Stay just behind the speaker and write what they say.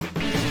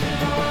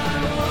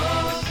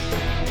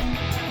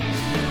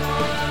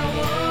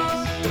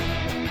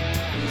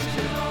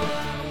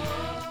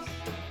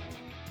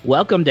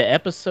Welcome to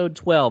episode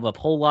 12 of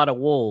Whole Lot of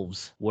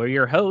Wolves. We're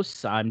your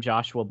hosts. I'm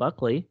Joshua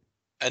Buckley.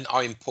 And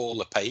I'm Paul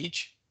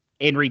LePage.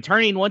 And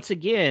returning once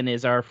again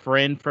is our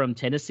friend from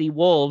Tennessee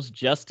Wolves,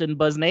 Justin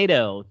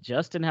Buznado.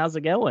 Justin, how's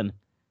it going?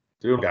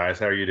 Doing, guys.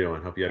 How are you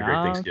doing? Hope you had a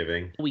great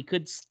Thanksgiving. We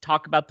could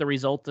talk about the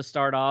result to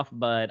start off,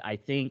 but I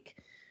think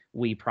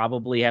we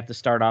probably have to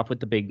start off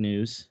with the big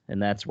news,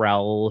 and that's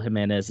Raul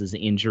Jimenez's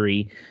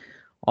injury.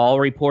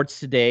 All reports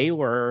today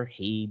were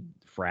he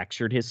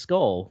fractured his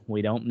skull.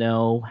 We don't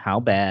know how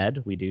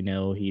bad. We do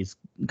know he's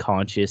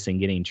conscious and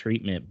getting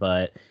treatment,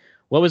 but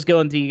what was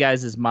going through you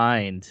guys'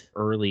 mind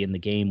early in the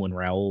game when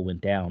Raul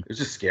went down? It was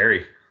just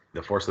scary.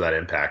 The force of that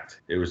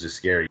impact. It was just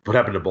scary. What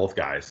happened to both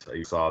guys?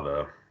 You saw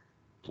the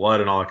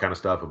blood and all that kind of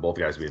stuff, and both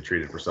guys being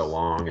treated for so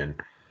long, and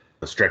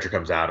the stretcher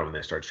comes out and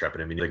they start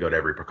strapping him. I mean, they go to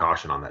every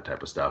precaution on that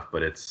type of stuff,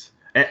 but it's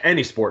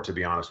any sport, to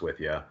be honest with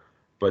you,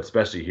 but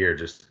especially here,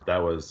 just that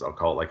was, I'll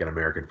call it like an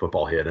American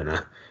football hit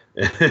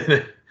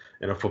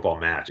in a football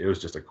match. It was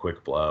just a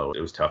quick blow.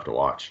 It was tough to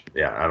watch.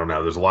 Yeah, I don't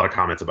know. There's a lot of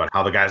comments about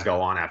how the guys go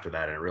on after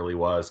that, and it really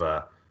was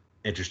a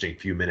interesting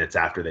few minutes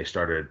after they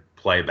started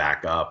play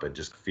back up and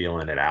just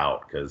feeling it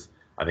out, because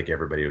I think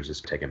everybody was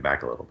just taken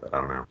back a little bit.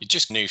 I don't know. You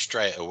just knew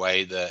straight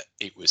away that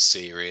it was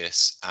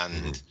serious,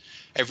 and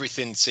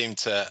everything seemed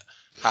to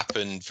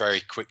happen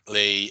very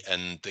quickly,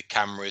 and the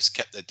cameras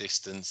kept their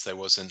distance. There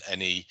wasn't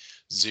any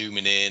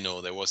zooming in,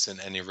 or there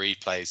wasn't any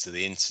replays of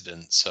the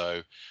incident.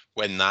 So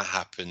when that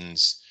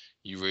happens,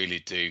 you really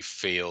do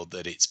feel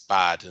that it's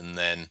bad, and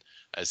then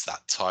as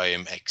that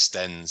time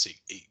extends,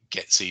 it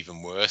gets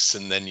even worse,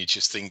 and then you're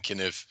just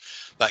thinking of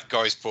that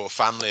guy's poor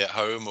family at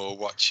home or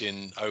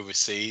watching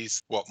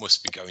overseas. What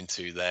must be going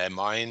through their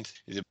mind?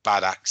 It's a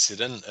bad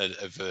accident,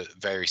 of a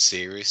very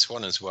serious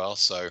one as well.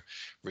 So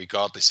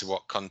regardless of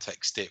what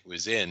context it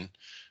was in,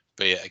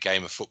 be it a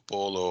game of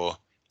football or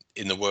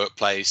in the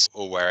workplace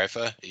or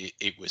wherever,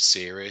 it was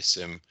serious.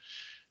 And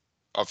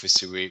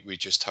obviously we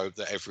just hope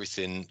that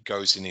everything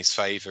goes in his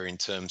favor in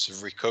terms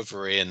of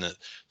recovery, and that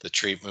the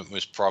treatment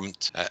was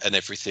prompt, and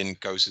everything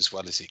goes as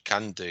well as it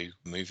can do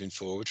moving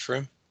forward for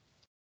him.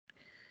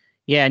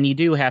 Yeah, and you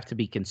do have to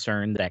be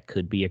concerned that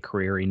could be a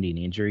career-ending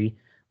injury.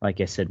 Like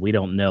I said, we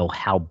don't know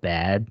how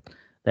bad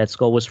that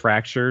skull was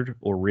fractured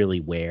or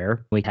really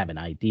where. We have an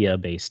idea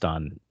based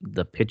on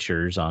the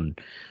pictures on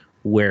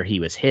where he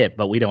was hit,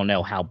 but we don't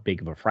know how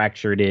big of a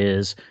fracture it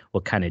is,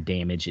 what kind of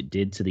damage it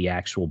did to the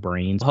actual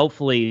brain.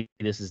 Hopefully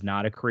this is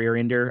not a career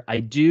ender. I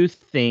do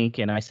think,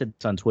 and I said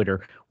this on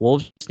Twitter,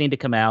 Wolves need to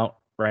come out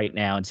right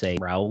now and say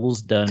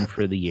Raul's done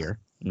for the year,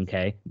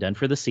 okay, done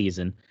for the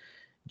season,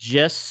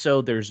 just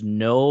so there's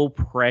no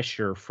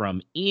pressure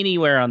from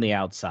anywhere on the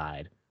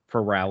outside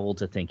for Raul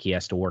to think he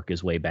has to work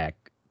his way back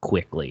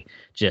quickly.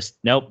 Just,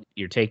 nope,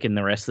 you're taking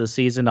the rest of the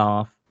season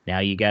off. Now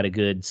you got a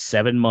good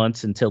 7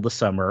 months until the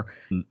summer.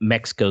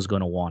 Mexico's going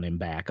to want him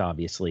back,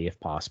 obviously, if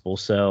possible.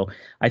 So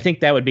I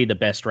think that would be the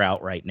best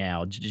route right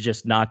now,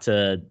 just not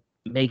to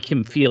make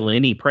him feel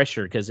any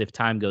pressure, because if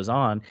time goes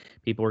on,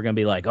 people are going to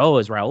be like, oh,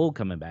 is Raul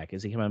coming back?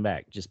 Is he coming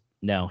back? Just,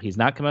 no, he's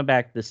not coming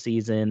back this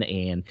season,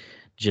 and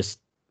just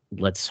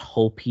let's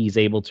hope he's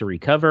able to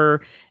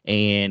recover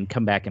and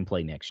come back and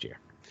play next year.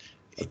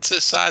 It's a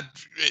sad,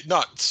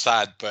 not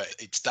sad, but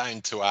it's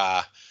down to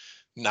our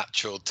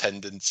natural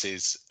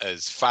tendencies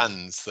as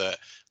fans that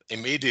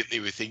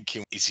immediately we're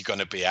thinking, is he going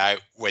to be out?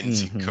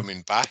 When's he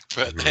coming back?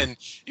 But then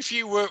if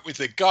you work with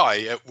a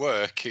guy at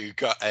work who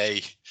got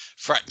a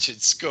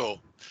fractured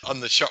skull on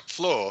the shop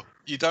floor,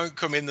 you don't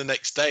come in the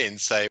next day and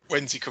say,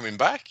 when's he coming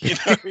back? You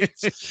know,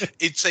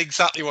 it's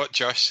exactly what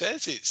Josh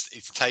says.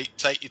 It's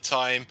take your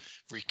time,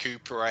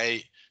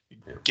 recuperate,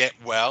 get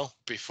well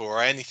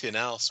before anything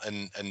else,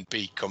 and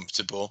be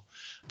comfortable.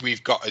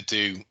 We've got to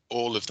do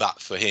all of that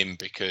for him,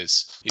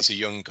 because he's a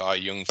young guy,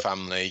 young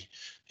family.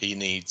 He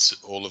needs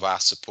all of our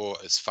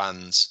support as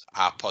fans,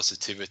 our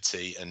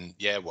positivity, and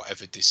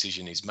whatever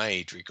decision is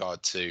made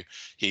regard to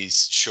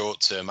his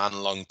short-term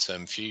and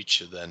long-term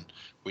future, then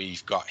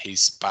we've got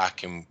his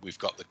back and we've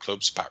got the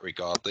club's back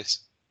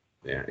regardless.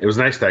 Yeah, it was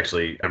nice to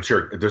actually, I'm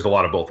sure there's a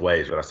lot of both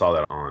ways, but I saw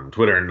that on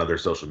Twitter and other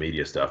social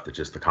media stuff, that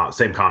just the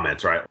same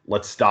comments, right?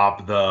 Let's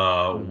stop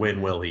the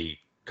when will he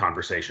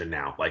conversation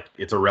now. Like,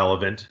 it's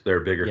irrelevant. There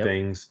are bigger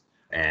things.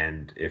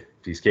 And if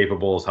he's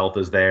capable, his health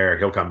is there,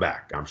 he'll come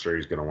back. I'm sure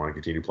he's going to want to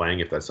continue playing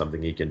if that's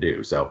something he can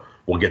do. So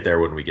we'll get there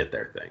when we get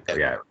there thing. So,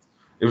 yeah,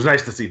 it was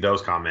nice to see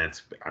those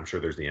comments. I'm sure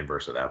there's the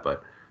inverse of that,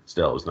 but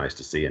still, it was nice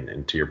to see.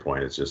 And to your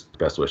point, it's just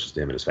best wishes to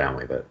him and his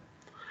family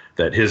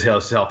that his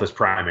health is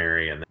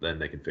primary, and then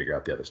they can figure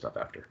out the other stuff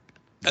after.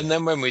 And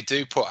then when we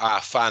do put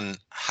our fan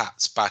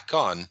hats back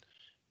on,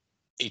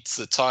 it's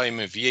the time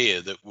of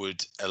year that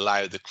would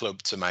allow the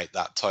club to make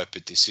that type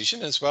of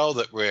decision as well,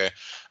 that we're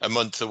a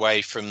month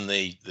away from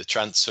the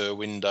transfer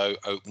window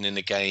opening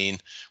again.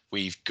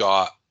 We've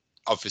got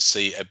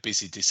obviously a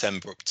busy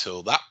December up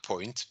till that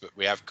point, but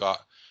we have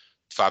got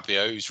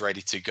Fabio who's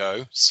ready to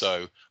go.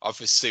 So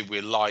obviously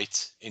we're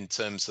light in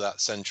terms of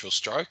that central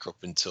striker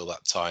up until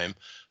that time.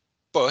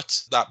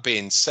 But that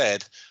being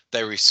said,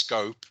 there is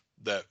scope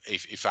that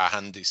if our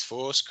hand is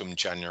forced come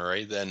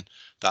January, then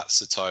that's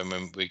the time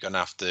when we're going to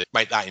have to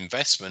make that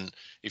investment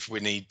if we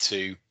need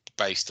to,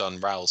 based on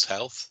Raul's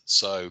health.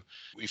 So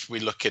if we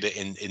look at it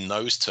in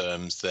those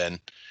terms, then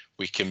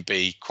we can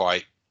be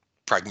quite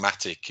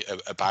pragmatic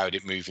about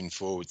it moving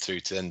forward through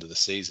to the end of the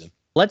season.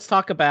 Let's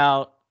talk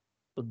about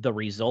the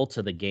results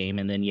of the game,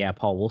 and then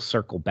Paul, we'll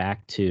circle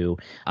back to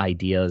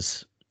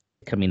ideas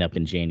coming up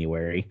in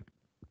January.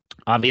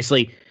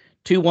 Obviously,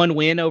 2-1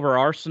 win over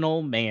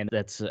Arsenal. Man,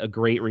 that's a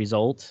great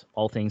result,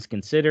 all things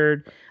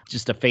considered.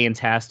 Just a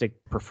fantastic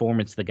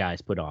performance the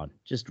guys put on.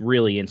 Just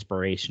really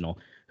inspirational.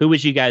 Who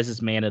was you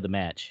guys' man of the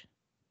match?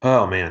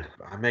 Oh, man.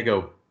 I may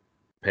go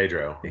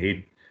Pedro.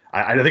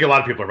 I think a lot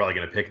of people are probably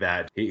going to pick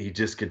that. He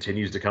just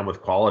continues to come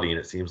with quality, and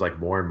it seems like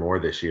more and more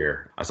this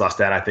year. I saw a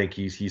stat. I think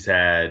he's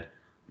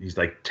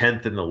like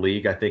 10th in the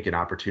league, I think, in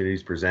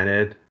opportunities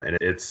presented, and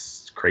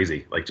it's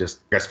crazy. Like, just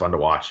fun to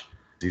watch.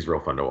 He's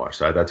real fun to watch.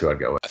 So that's who I'd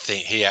go with. I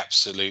think he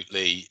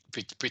absolutely,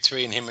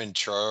 between him and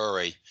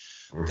Traore,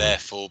 their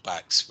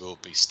fullbacks will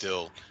be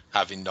still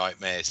having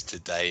nightmares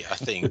today, I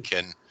think.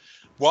 And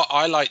what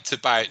I liked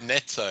about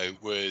Neto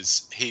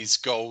was his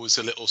goal was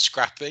a little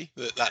scrappy.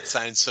 That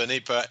sounds funny,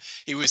 but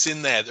he was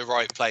in there at the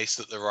right place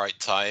at the right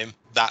time.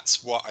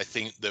 That's what I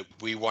think that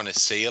we want to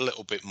see a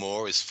little bit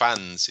more as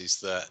fans, is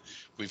that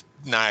we've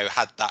now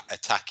had that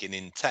attacking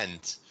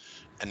intent,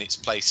 and it's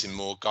placing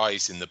more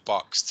guys in the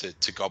box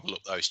to gobble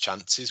up those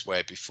chances,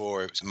 where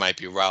before it was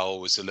maybe Raul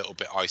was a little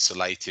bit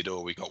isolated,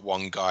 or we got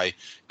one guy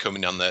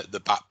coming on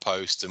the back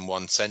post and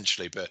one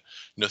centrally, but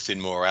nothing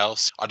more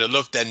else. I'd have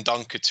loved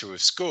Dendoncker to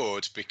have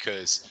scored,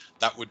 because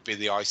that would be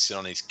the icing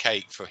on his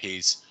cake for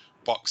his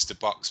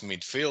box-to-box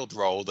midfield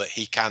role, that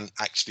he can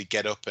actually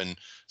get up and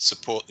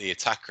support the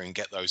attacker and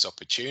get those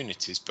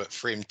opportunities. But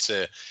for him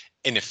to,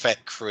 in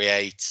effect,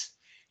 create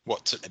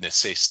an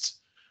assist,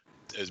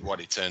 as what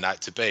it turned out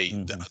to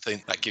be, I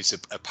think that gives a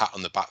pat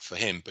on the back for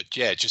him. But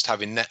yeah, just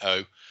having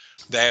Neto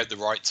there at the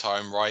right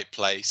time, right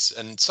place.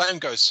 And same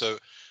goes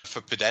for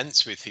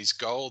Podence with his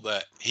goal,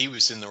 that he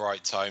was in the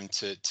right time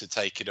to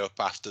take it up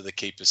after the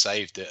keeper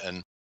saved it,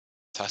 and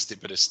fantastic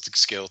bit of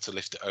skill to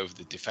lift it over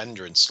the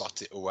defender and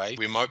slot it away.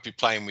 We might be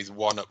playing with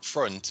one up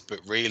front, but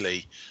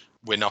really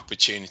when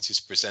opportunities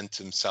present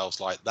themselves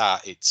like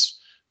that, it's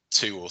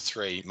 2 or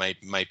 3,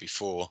 maybe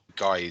 4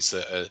 guys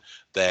that are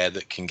there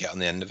that can get on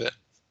the end of it.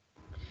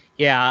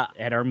 Yeah,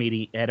 at our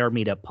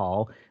meetup,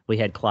 Paul, we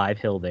had Clive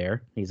Hill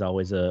there. He's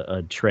always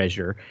a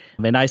treasure.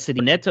 And I said,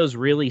 Neto's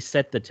really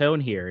set the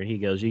tone here. And he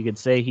goes, you could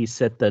say he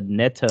set the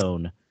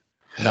net-tone.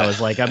 And I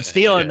was like, I'm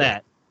stealing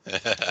that.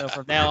 So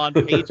from now on,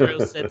 Pedro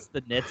sets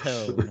the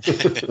net-tone.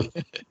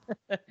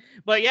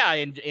 But yeah,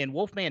 and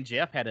Wolfman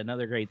Jeff had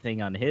another great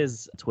thing on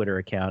his Twitter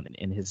account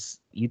and his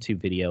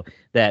YouTube video,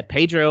 that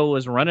Pedro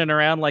was running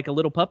around like a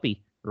little puppy,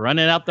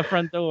 running out the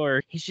front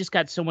door. He's just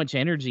got so much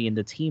energy, and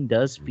the team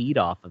does feed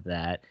off of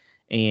that.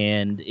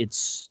 And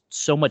it's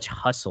so much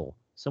hustle,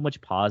 so much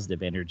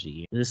positive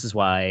energy. This is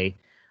why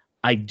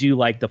I do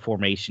like the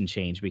formation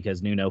change,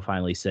 because Nuno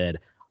finally said,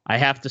 I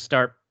have to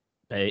start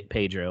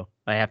Pedro.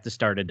 I have to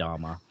start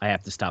Adama. I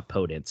have to stop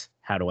Podence.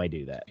 How do I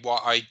do that?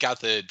 What I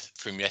gathered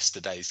from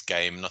yesterday's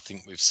game, and I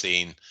think we've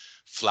seen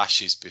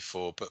flashes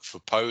before, but for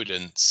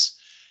Podence,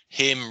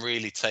 him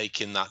really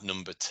taking that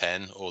number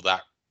 10, or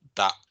that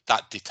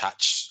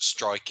detached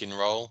striking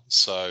role.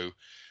 So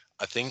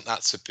I think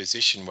that's a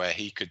position where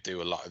he could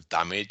do a lot of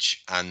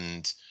damage,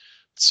 and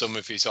some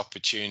of his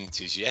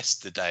opportunities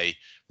yesterday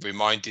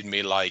reminded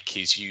me like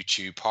his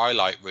YouTube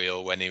highlight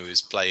reel when he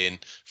was playing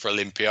for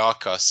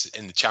Olympiacos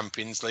in the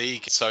Champions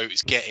League. So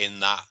it's getting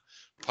that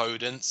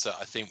Podence that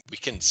I think we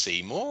can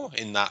see more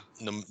in that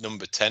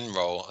number 10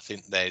 role. I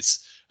think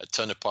there's a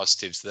ton of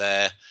positives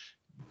there.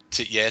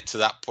 To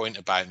that point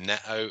about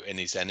Neto and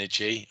his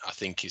energy, I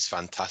think he's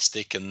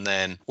fantastic. And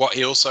then what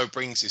he also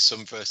brings is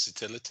some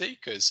versatility,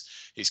 because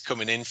he's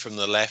coming in from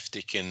the left.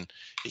 He can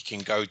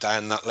go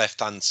down that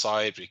left-hand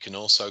side, but he can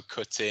also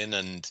cut in.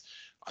 And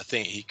I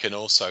think he can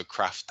also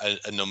craft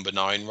a number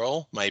 9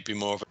 role, maybe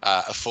more of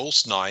a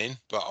false 9.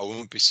 But I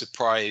wouldn't be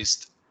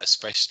surprised,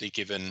 especially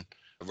given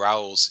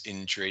Raul's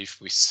injury, if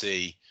we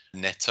see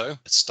Neto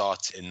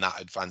start in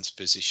that advanced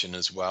position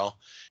as well,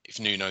 if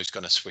Nuno's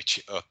going to switch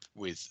it up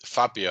with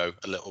Fabio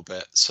a little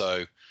bit.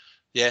 So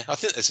yeah, I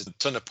think there's a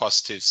ton of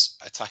positives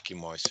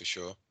attacking wise for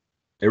sure.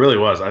 It really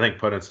was. I think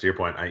Podence, to your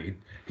point,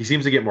 he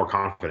seems to get more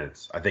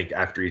confidence. I think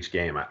after each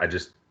game,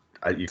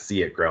 you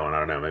see it growing. I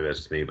don't know, maybe that's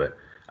just me, but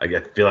I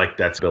feel like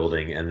that's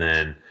building. And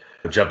then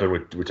jumping,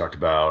 we talked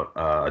about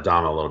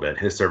Adama a little bit.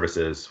 His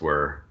services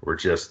were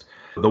just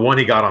the one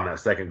he got on that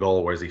second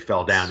goal, where he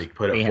fell down, he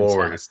put it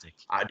forward.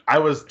 I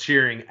was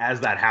cheering as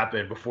that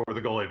happened before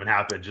the goal even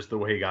happened, just the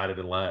way he got it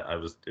and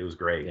it was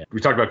great. Yeah. We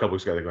talked about a couple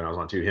weeks ago when I was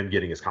on too, him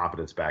getting his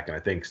confidence back. And I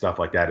think stuff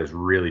like that is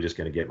really just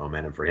going to get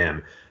momentum for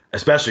him,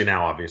 especially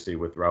now, obviously,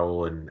 with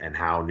Raul and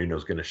how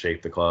Nuno's going to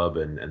shape the club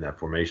and that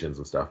formations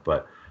and stuff.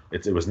 But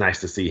it was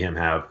nice to see him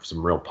have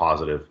some real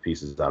positive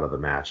pieces out of the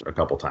match a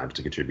couple times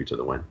to contribute to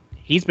the win.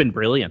 He's been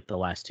brilliant the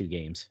last 2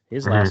 games.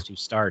 His last 2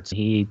 starts,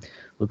 he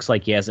looks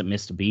like he hasn't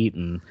missed a beat.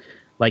 And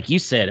like you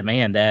said,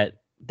 man, that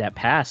that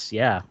pass,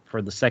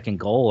 for the second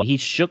goal. He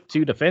shook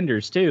 2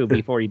 defenders too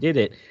before he did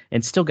it,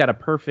 and still got a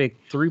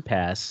perfect through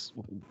pass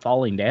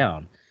falling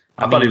down.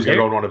 I thought he was going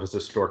to go on one of his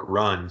historic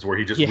runs where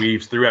he just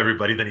weaves through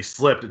everybody, then he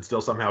slipped and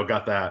still somehow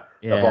got the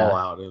ball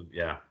out. And,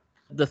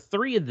 the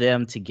 3 of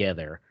them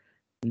together,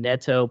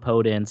 Neto,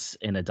 Podence,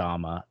 and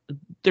Adama,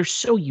 they're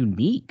so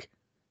unique,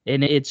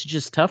 and it's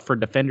just tough for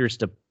defenders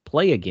to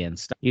play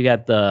against. You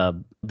got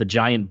the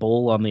giant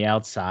bull on the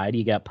outside.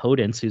 You got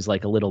Podence, who's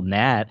like a little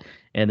gnat,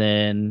 and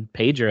then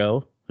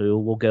Pedro, who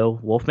will go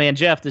Wolfman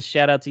Jeff. This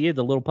shout out to you,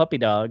 the little puppy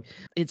dog.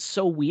 It's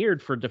so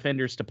weird for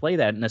defenders to play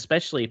that, and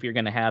especially if you're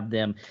going to have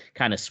them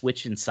kind of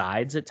switching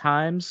sides at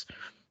times,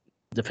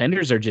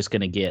 defenders are just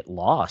going to get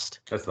lost.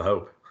 That's the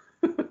hope.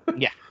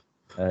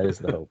 That is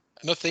the hope.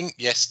 And I think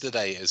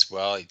yesterday as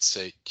well, it's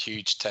a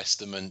huge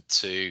testament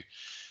to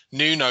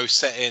Nuno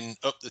setting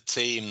up the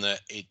team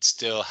that it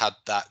still had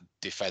that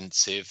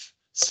defensive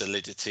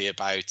solidity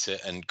about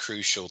it, and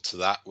crucial to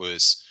that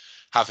was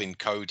having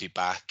Cody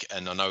back.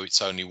 And I know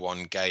it's only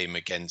one game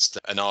against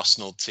an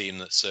Arsenal team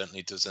that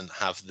certainly doesn't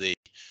have the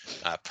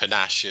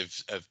panache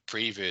of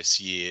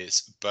previous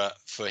years, but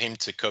for him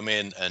to come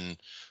in and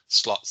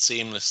slot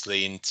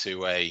seamlessly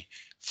into a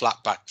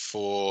flat back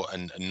 4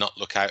 and not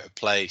look out of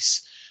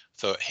place, I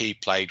thought he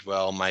played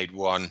well, made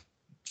one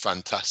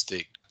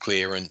fantastic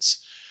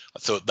clearance. I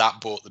thought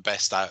that brought the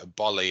best out of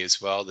Bolly as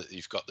well, that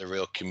you've got the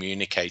real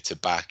communicator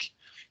back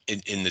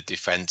in the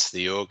defence,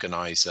 the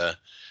organiser.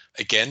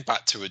 Again,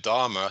 back to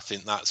Adama, I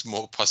think that's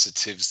more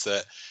positives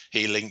that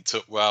he linked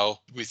up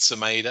well with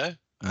Semedo.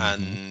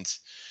 And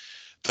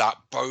that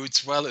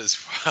bodes well as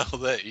well,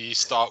 that you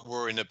start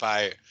worrying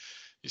about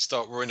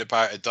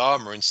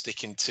Adama and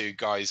sticking 2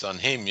 guys on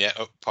him,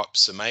 up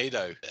pops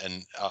Semedo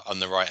and on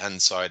the right-hand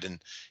side and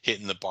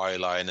hitting the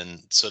byline,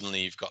 and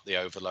suddenly you've got the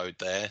overload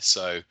there.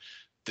 So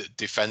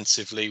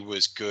defensively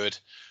was good.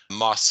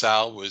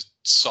 Marcel was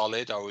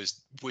solid. I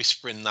was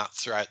whispering that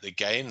throughout the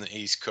game, that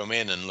he's come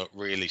in and looked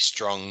really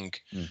strong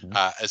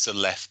as a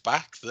left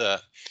back.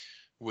 That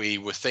we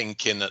were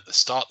thinking at the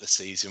start of the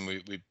season,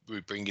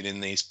 we're bringing in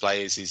these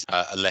players. Is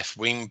a left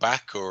wing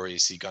back, or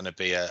is he going to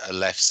be a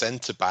left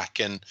centre back?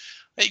 And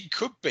it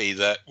could be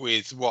that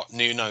with what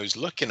Nuno's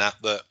looking at,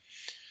 that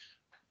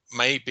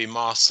maybe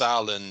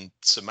Marcel and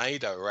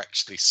Semedo are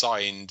actually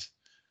signed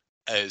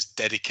as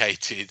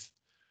dedicated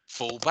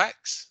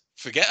fullbacks.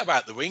 Forget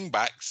about the wing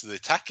backs, the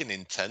attacking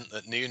intent,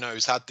 that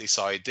Nuno's had this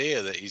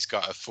idea that he's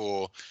got a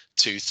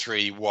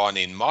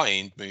 4-2-3-1 in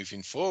mind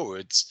moving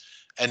forwards,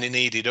 and he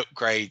needed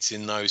upgrades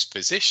in those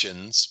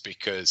positions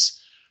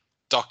because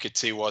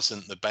Doherty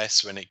wasn't the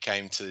best when it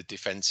came to the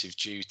defensive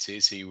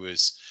duties.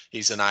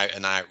 He's an out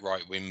and out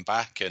right wing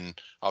back, and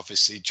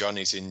obviously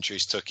Johnny's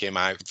injuries took him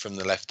out from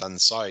the left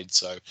hand side.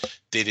 So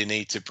did he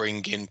need to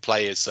bring in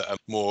players that are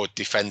more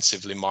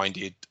defensively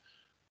minded,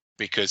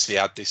 because he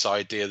had this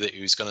idea that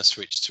he was going to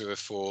switch to a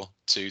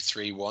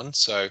 4-2-3-1.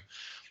 So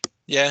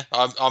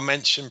I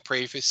mentioned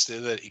previously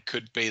that it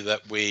could be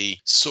that we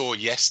saw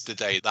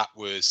yesterday that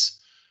was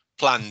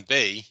plan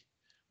B,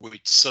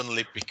 which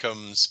suddenly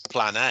becomes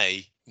plan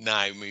A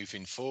now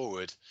moving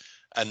forward.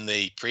 And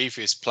the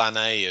previous plan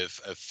A of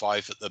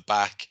 5 at the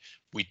back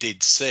we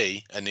did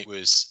see, and it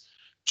was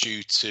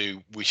due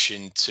to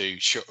wishing to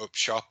shut up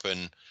shop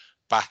and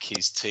back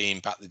his team,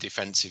 back the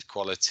defensive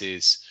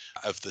qualities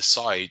of the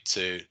side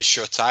to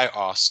shut out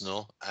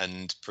Arsenal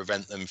and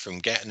prevent them from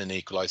getting an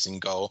equalising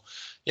goal.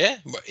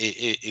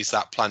 Is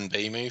that plan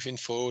B moving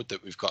forward,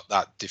 that we've got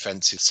that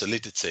defensive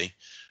solidity?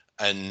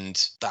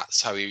 And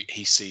that's how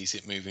he sees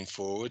it moving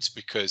forwards.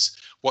 Because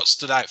what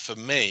stood out for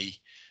me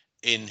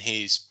in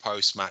his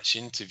post-match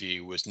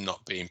interview was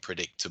not being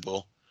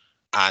predictable.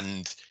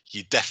 And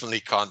you definitely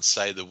can't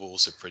say the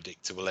Wolves are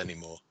predictable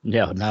anymore.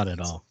 No, not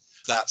at all.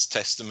 That's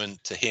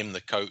testament to him,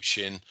 the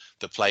coaching,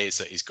 the players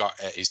that he's got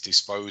at his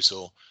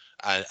disposal,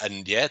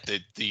 and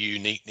the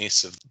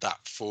uniqueness of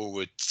that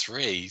forward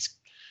 3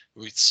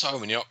 with so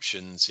many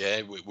options.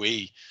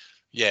 We're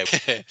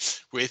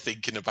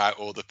thinking about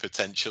all the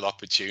potential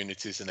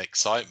opportunities and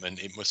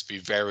excitement. It must be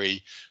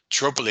very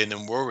troubling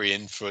and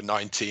worrying for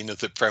 19 of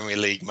the Premier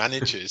League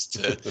managers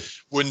to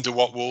wonder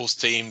what Wolves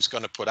team's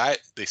going to put out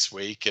this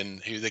week and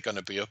who they're going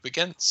to be up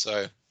against.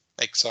 So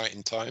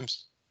exciting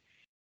times.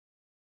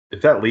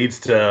 If that leads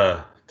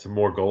to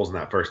more goals in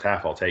that first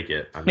half, I'll take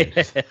it. I mean,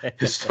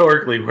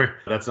 historically,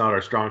 that's not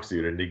our strong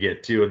suit, and to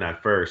get 2 in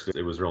that first,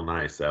 it was real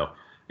nice. So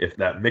if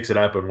that mix it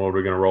up and what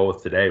we're going to roll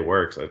with today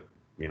works,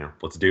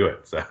 let's do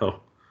it.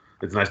 So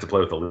it's nice to play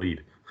with the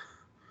lead.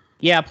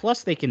 Yeah,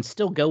 plus they can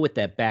still go with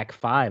that back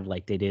 5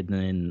 like they did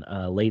in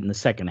late in the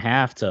second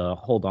half to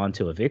hold on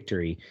to a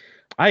victory.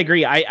 I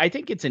agree. I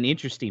think it's an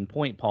interesting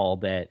point, Paul,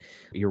 that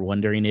you're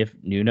wondering if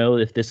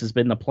this has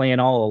been the plan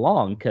all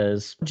along,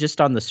 because just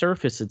on the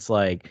surface, it's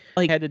like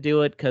he had to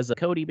do it because of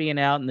Cody being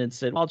out and then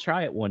said, I'll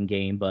try it one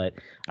game. But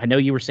I know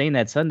you were saying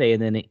that Sunday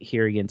and then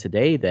here again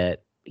today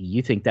that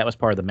you think that was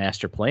part of the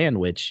master plan,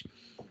 which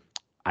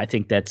I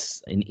think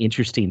that's an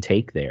interesting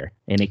take there,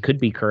 and it could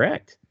be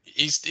correct.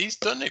 He's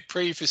done it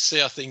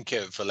previously. I think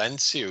at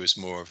Valencia was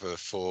more of a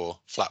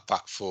flat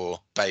back four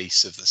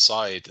base of the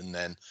side, and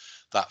then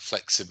that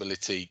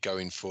flexibility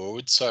going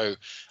forward. So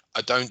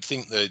I don't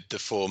think the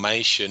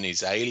formation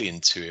is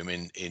alien to him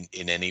in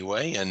any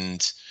way.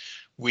 And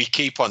we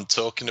keep on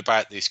talking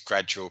about this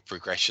gradual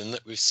progression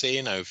that we've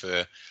seen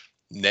over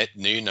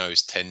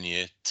Nuno's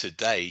tenure to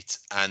date.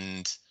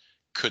 And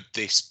could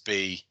this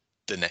be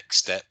the next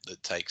step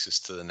that takes us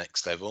to the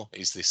next level?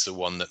 Is this the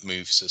one that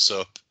moves us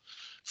up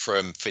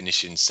from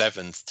finishing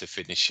 7th to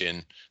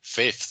finishing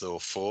 5th or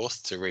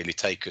 4th to really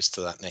take us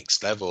to that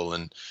next level?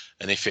 And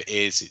if it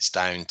is, it's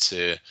down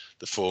to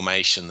the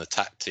formation, the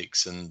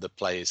tactics, and the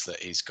players that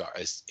he's got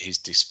at his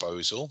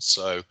disposal.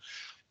 So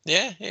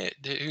yeah,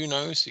 who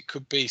knows? It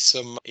could be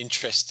some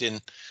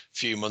interesting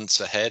few months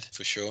ahead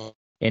for sure.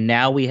 And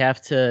now we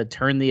have to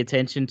turn the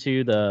attention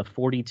to the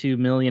 $42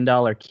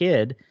 million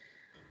kid.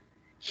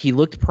 He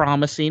looked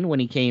promising when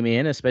he came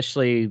in,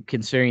 especially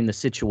considering the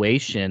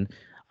situation.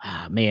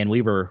 Man,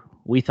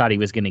 we thought he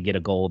was going to get a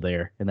goal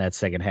there in that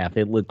second half.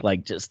 It looked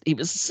like he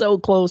was so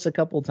close a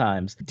couple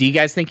times. Do you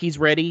guys think he's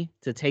ready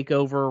to take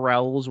over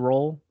Raul's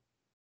role?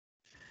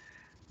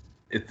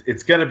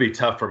 It's going to be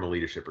tough from a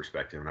leadership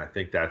perspective, and I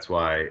think that's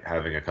why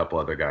having a couple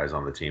other guys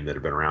on the team that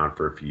have been around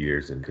for a few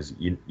years, and because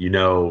you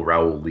know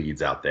Raul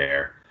leads out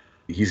there,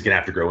 he's going to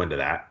have to grow into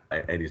that,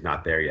 and he's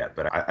not there yet.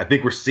 But I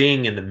think we're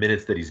seeing in the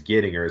minutes that he's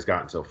getting or has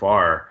gotten so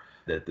far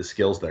that the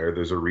skills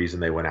there's a reason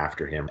they went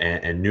after him.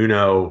 And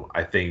Nuno,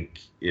 I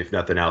think, if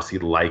nothing else, he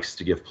likes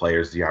to give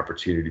players the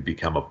opportunity to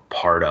become a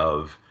part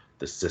of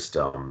the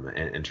system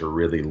and to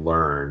really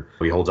learn.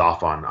 He holds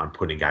off on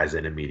putting guys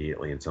in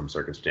immediately in some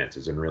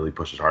circumstances and really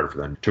pushes harder for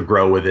them to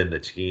grow within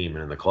the team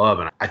and in the club.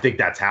 And I think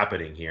that's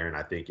happening here. And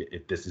I think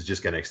this is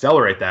just going to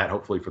accelerate that,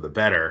 hopefully for the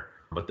better.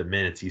 But the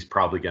minutes he's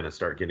probably going to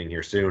start getting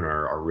here soon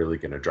are really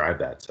going to drive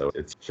that. So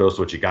it shows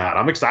what you got.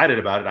 I'm excited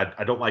about it.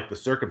 I don't like the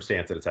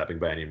circumstance that it's happening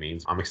by any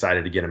means. I'm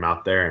excited to get him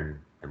out there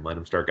and let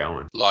him start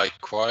going.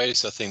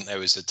 Likewise, I think there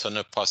was a ton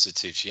of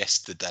positives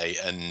yesterday,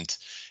 and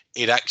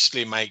it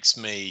actually makes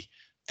me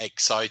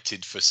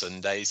excited for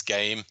Sunday's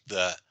game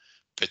that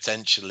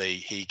potentially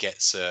he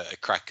gets a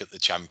crack at the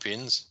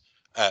champions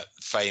at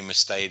famous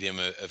stadium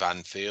of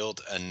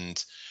Anfield.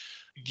 And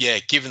yeah,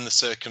 given the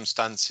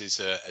circumstances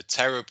are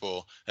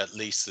terrible, at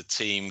least the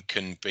team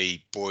can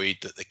be buoyed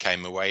that they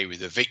came away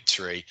with a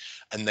victory,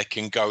 and they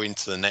can go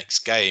into the next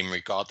game,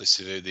 regardless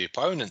of who the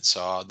opponents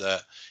are,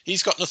 that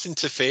he's got nothing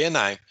to fear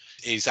now.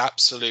 He's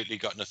absolutely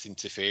got nothing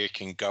to fear. He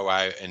can go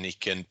out and he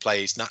can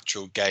play his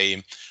natural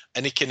game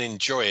and he can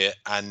enjoy it.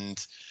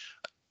 And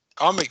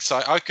I'm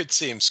excited. I could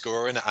see him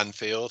scoring at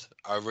Anfield.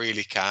 I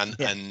really can.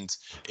 Yeah. And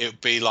it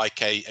would be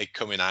like a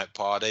coming out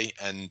party.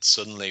 And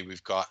suddenly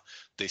we've got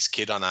this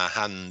kid on our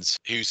hands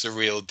who's the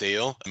real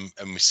deal. And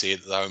we see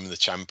it at the home of the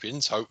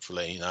champions,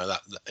 hopefully,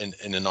 that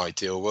in an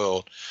ideal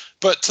world.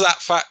 But to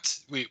that fact,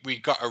 we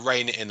got to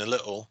rein it in a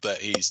little, that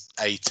he's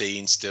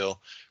 18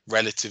 still,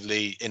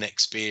 relatively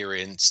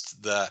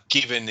inexperienced, that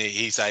given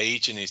his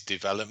age and his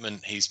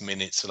development, his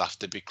minutes will have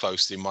to be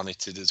closely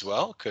monitored as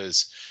well,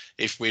 because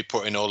if we're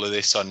putting all of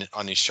this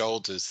on his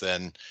shoulders,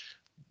 then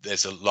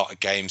there's a lot of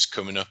games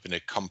coming up in a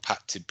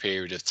compacted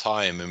period of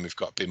time, and we've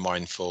got to be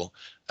mindful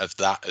of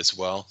that as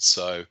well.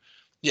 So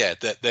yeah,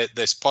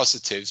 there's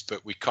positives,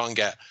 but we can't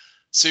get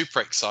super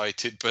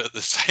excited, but at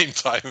the same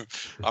time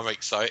I'm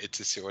excited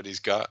to see what he's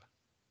got.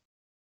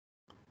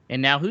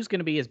 And now who's going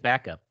to be his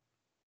backup?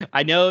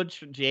 I know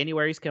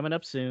January's coming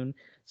up soon,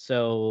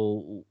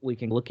 so we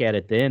can look at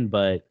it then.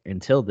 But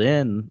until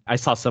then, I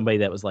saw somebody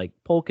that was like,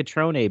 pull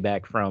Catrone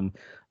back from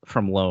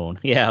loan.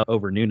 Yeah,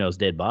 over Nuno's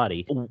dead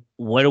body.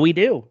 What do we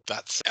do?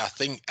 That's, I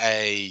think,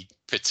 a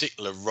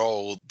particular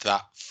role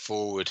that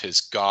forward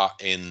has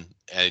got in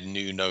a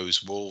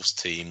Nuno's Wolves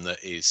team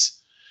that is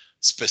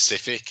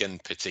specific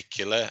and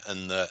particular,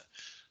 and that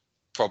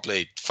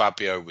probably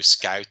Fabio was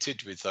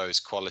scouted with those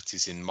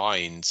qualities in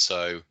mind.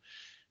 So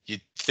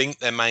you'd think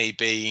there may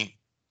be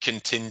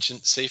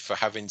contingency for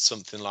having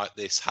something like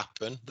this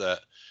happen, that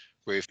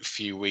we're a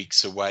few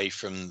weeks away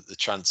from the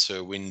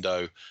transfer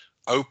window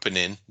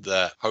opening,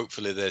 that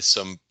hopefully there's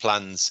some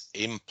plans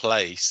in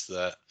place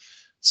that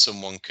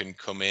someone can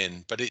come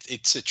in. But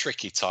it's a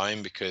tricky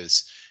time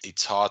because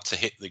it's hard to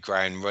hit the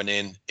ground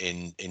running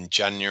in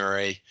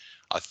January.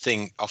 I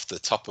think off the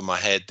top of my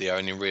head, the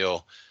only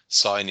real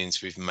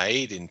signings we've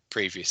made in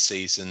previous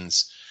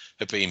seasons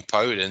have been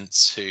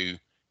Podence, who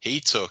he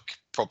took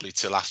probably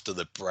till after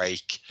the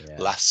break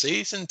last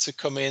season to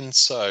come in.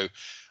 So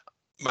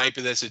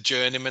maybe there's a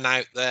journeyman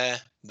out there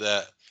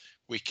that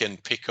we can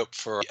pick up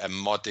for a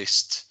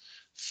modest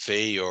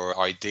fee, or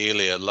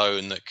ideally a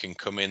loan, that can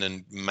come in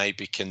and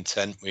maybe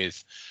content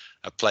with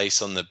a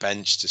place on the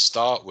bench to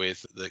start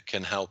with that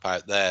can help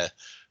out there.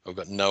 I've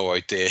got no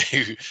idea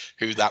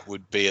who that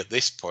would be at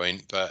this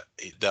point, but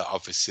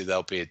obviously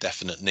there'll be a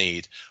definite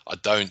need. I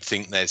don't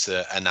think there's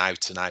an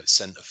out-and-out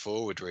centre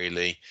forward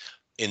really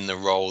in the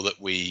role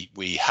that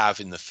we have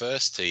in the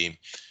first team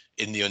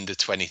in the under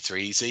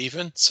 23s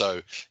even.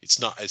 So it's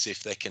not as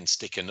if they can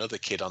stick another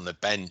kid on the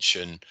bench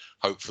and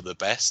hope for the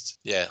best.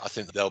 Yeah, I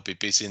think they'll be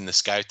busy in the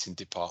scouting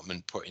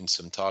department putting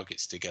some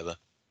targets together.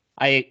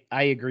 I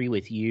agree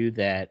with you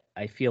that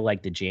I feel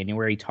like the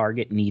January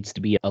target needs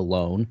to be a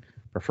loan,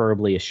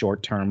 preferably a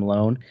short-term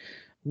loan,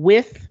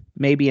 with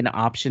maybe an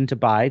option to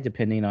buy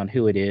depending on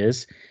who it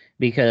is,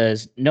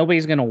 because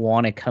nobody's going to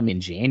want to come in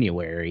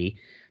January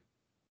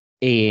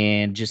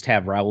and just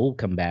have Raul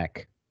come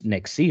back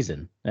next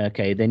season.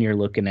 Okay, then you're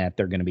looking at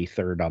they're going to be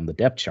third on the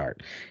depth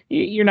chart.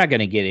 You're not going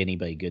to get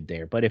anybody good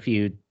there. But if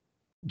you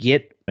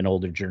get an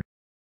older Jermaine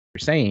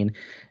saying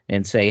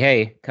and say,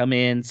 hey, come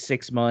in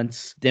 6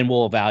 months, then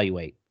we'll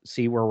evaluate,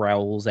 see where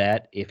Raul's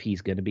at, if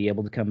he's going to be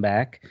able to come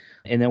back,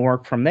 and then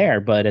work from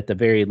there. But at the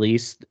very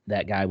least,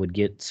 that guy would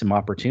get some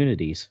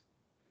opportunities.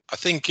 I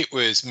think it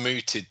was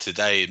mooted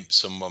today.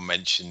 Someone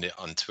mentioned it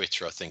on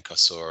Twitter. I think I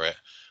saw it.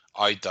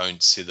 I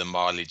don't see the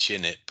mileage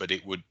in it, but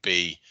it would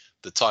be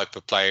the type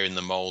of player in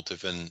the mold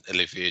of an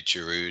Olivier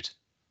Giroud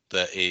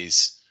that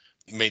is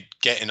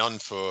getting on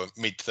for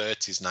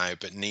mid-30s now,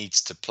 but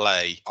needs to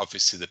play.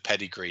 Obviously, the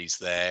pedigree's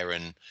there,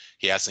 and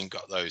he hasn't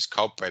got those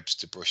cobwebs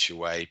to brush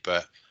away.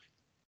 But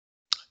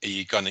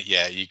you're gonna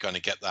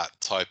get that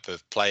type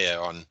of player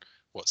on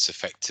what's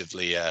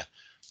effectively a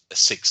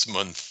 6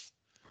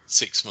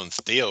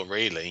 month deal.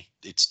 Really,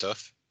 it's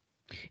tough.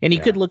 And you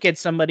could look at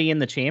somebody in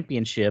the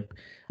championship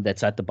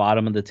that's at the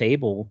bottom of the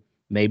table.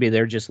 Maybe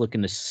they're just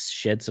looking to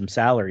shed some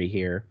salary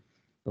here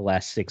the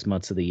last 6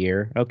 months of the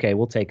year. Okay,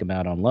 we'll take him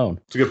out on loan.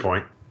 It's a good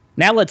point.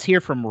 Now let's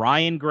hear from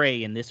Ryan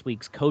Gray in this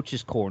week's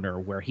Coach's Corner,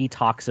 where he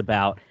talks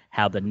about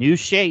how the new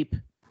shape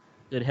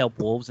could help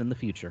Wolves in the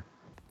future.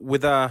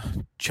 With a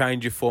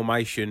change of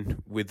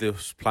formation, with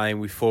us playing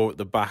with 4 at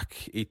the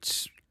back,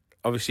 it's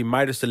obviously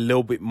made us a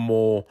little bit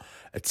more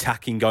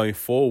attacking going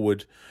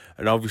forward,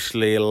 and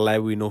obviously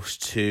allowing us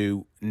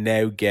to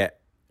now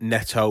get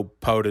Neto,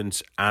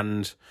 Podence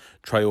and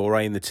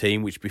Traoré in the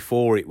team, which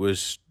before it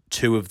was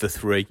 2 of the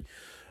 3.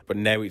 But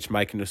now it's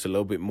making us a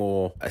little bit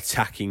more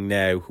attacking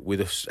now,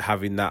 with us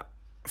having that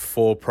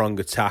 4-prong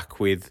attack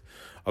with,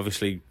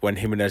 obviously, when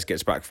Jimenez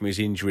gets back from his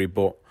injury,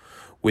 but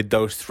with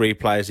those 3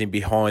 players in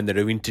behind that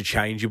are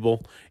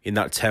interchangeable in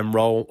that 10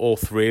 role. All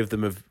 3 of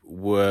them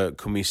were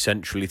coming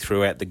centrally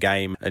throughout the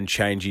game and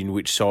changing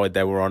which side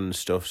they were on and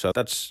stuff. So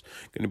that's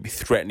going to be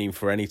threatening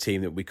for any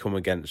team that we come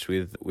against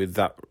with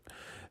that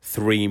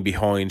 3 in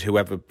behind,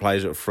 whoever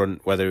plays up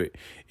front, whether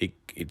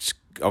it's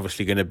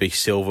obviously going to be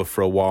Silva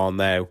for a while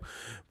now.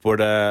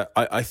 But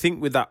I think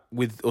with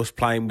us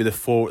playing with a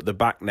 4 at the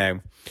back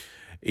now,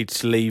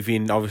 it's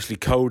leaving obviously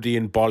Cody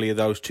and Bolly,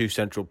 those 2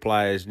 central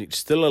players, and it's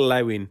still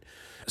allowing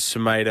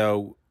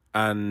Semedo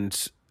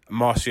and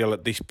Martial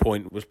at this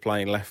point was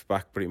playing left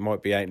back, but it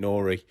might be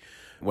Aït-Nouri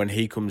when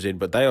he comes in.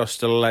 But they are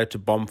still allowed to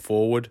bomb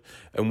forward.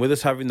 And with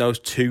us having those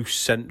 2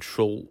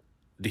 central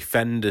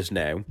defenders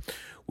now,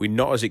 we're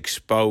not as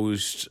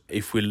exposed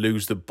if we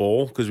lose the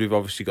ball, because we've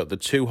obviously got the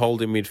 2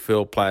 holding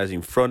midfield players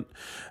in front,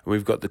 and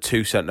we've got the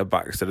 2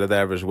 centre-backs that are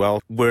there as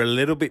well. We're a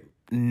little bit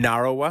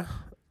narrower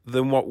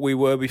than what we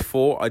were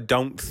before. I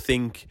don't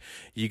think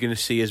you're going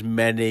to see as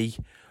many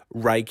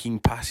raking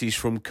passes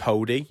from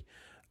Cody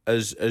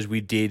as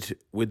we did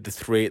with the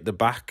 3 at the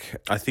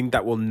back. I think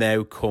that will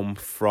now come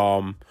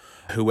from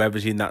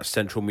whoever's in that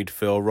central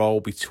midfield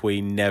role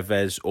between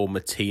Neves or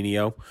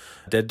Moutinho.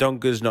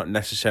 Dendonker's not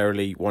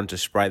necessarily want to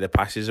spray the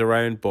passes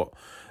around, but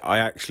I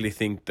actually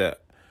think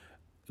that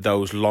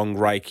those long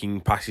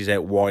raking passes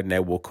out wide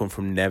now will come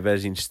from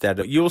Neves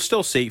instead. You'll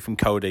still see it from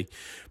Cody,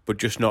 but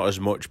just not as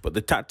much. But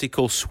the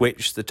tactical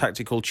switch, the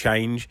tactical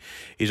change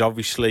is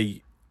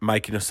obviously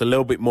making us a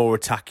little bit more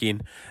attacking,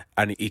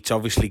 and it's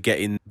obviously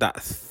getting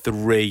that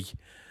 3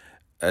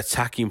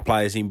 attacking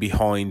players in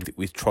behind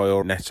with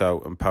Traoré, Neto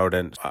and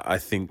Podence. I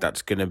think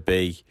it's going to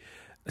be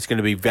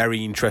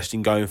very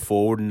interesting going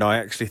forward. And I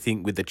actually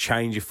think with the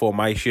change of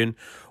formation,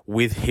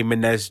 with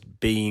Jimenez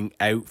being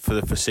out for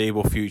the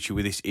foreseeable future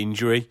with this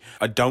injury,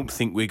 I don't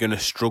think we're going to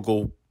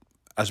struggle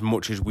as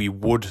much as we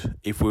would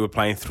if we were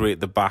playing 3 at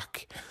the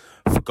back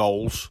for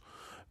goals.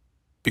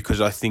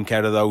 Because I think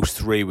out of those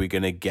 3, we're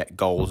going to get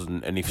goals.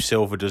 And if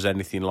Silva does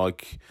anything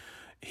like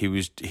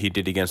he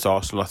did against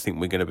Arsenal, I think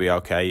we're going to be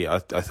okay. I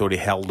thought he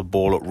held the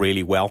ball up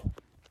really well.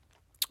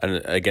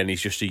 And again, he's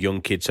just a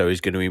young kid, so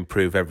he's going to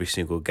improve every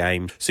single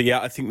game. So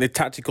yeah, I think the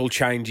tactical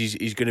change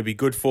is going to be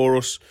good for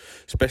us,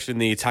 especially in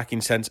the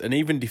attacking sense. And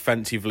even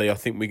defensively, I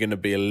think we're going to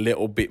be a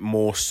little bit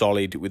more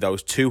solid with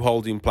those 2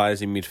 holding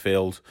players in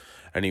midfield.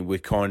 And we're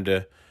kind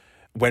of,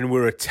 when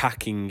we're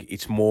attacking,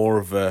 it's more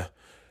of a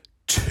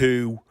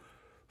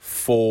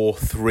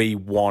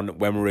 2-4-3-1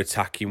 when we're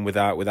attacking with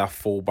our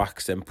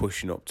full-backs then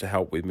pushing up to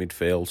help with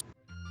midfield.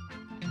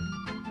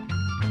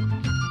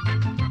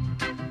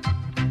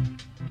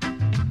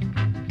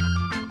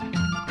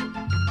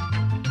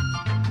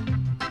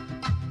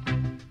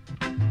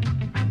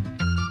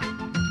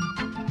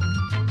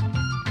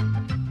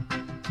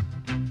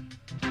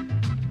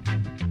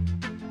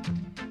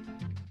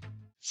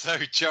 So,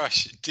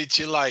 Josh, did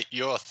you like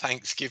your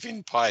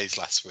Thanksgiving pies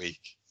last week?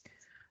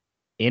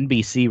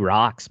 NBC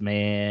rocks,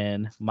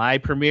 man. My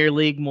Premier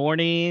League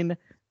morning,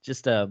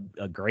 just a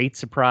great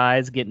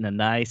surprise, getting a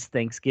nice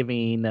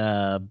Thanksgiving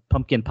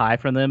pumpkin pie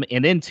from them.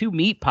 And then 2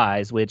 meat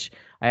pies, which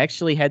I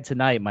actually had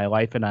tonight. My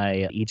wife and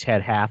I each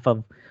had half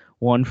of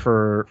one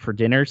for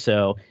dinner.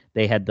 So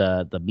they had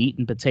the meat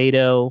and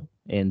potato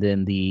and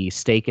then the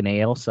steak and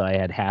ale. So I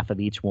had half of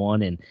each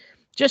one, and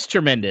just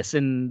tremendous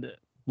and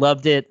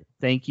loved it.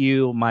 Thank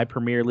you, My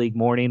Premier League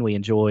morning. We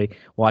enjoy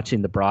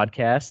watching the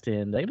broadcast,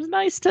 and it was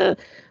nice to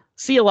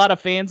see a lot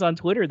of fans on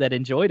Twitter that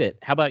enjoyed it.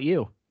 How about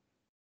you?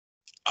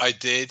 I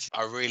did.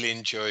 I really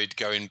enjoyed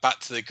going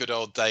back to the good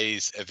old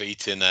days of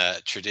eating a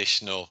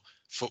traditional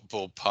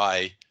football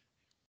pie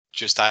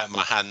just out of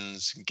my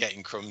hands,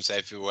 getting crumbs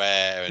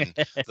everywhere, and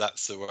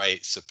that's the way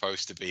it's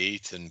supposed to be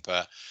eaten.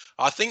 But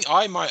I think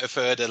I might have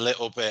heard a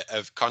little bit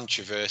of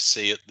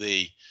controversy at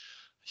the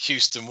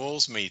Houston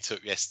Wolves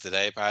meetup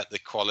yesterday about the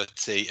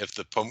quality of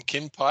the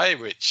pumpkin pie,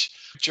 which,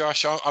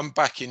 Josh, I'm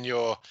back in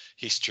your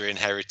history and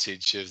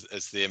heritage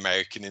as the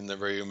American in the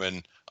room,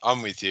 and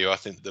I'm with you. I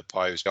think the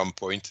pie was on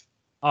point.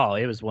 Oh,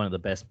 it was one of the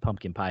best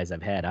pumpkin pies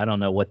I've had. I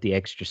don't know what the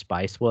extra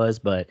spice was,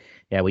 but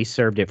yeah, we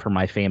served it for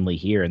my family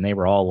here, and they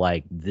were all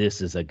like, "This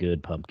is a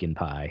good pumpkin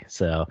pie."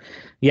 So,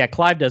 yeah,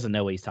 Clive doesn't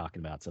know what he's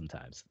talking about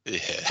sometimes.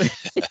 Yeah.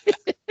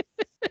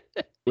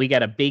 We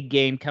got a big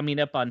game coming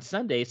up on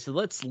Sunday, so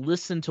let's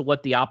listen to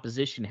what the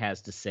opposition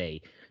has to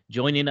say.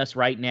 Joining us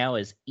right now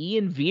is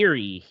Ian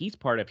Veery. He's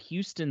part of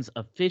Houston's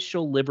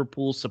official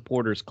Liverpool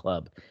supporters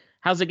club.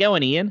 How's it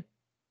going, Ian?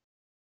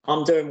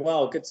 I'm doing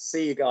well. Good to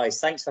see you guys.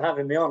 Thanks for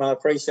having me on. I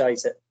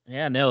appreciate it.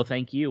 Yeah, no,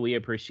 thank you. We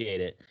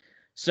appreciate it.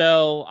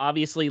 So,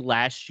 obviously,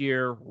 last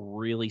year,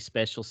 really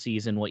special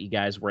season, what you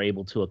guys were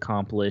able to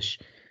accomplish.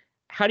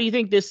 How do you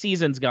think this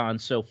season's gone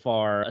so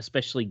far,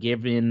 especially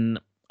given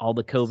all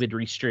the COVID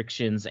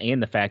restrictions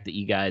and the fact that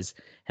you guys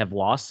have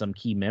lost some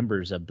key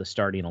members of the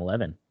starting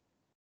 11?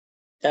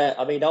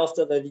 I mean,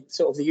 after the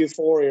sort of the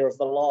euphoria of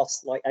the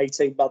last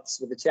 18 months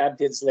with the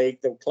Champions League,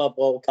 the Club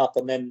World Cup,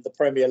 and then the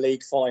Premier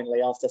League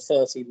finally, after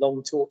 30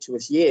 long,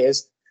 tortuous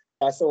years,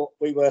 I thought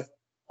we were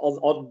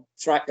on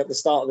track at the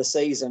start of the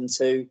season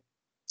to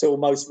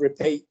almost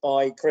repeat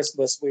by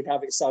Christmas. We'd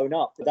have it sewn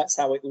up. That's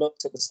how it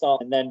looked at the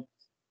start. And then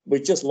we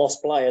just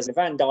lost players. The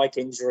Van Dijk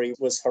injury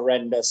was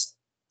horrendous.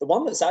 The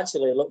one that's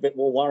actually a little bit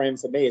more worrying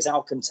for me is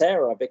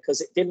Alcantara, because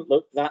it didn't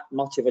look that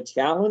much of a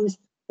challenge.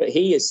 But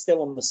he is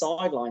still on the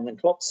sideline, and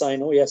Klopp's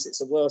saying, "Oh yes,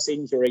 it's a worse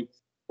injury,"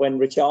 when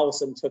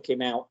Richarlison took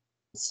him out.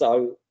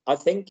 So I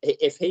think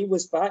if he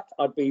was back,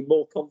 I'd be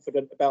more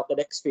confident about the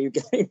next few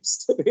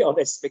games, to be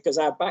honest, because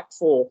our back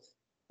four,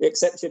 the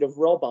exception of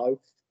Robbo,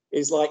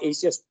 is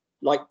he's just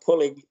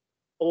pulling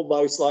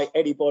almost like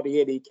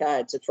anybody in he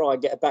can to try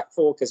and get a back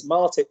four, because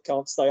Martip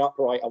can't stay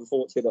upright,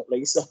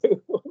 unfortunately. So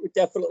we're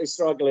definitely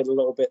struggling a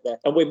little bit there.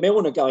 And with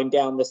Milner going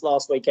down this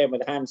last weekend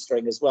with a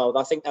hamstring as well,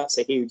 I think that's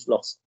a huge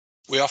loss.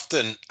 We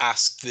often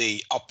ask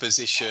the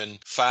opposition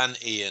fan,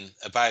 Ian,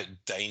 about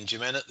danger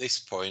men at this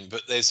point,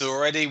 but there's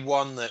already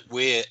one that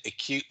we're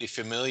acutely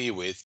familiar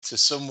with. To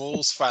some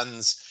Wolves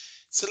fans,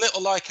 it's a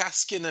little like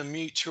asking a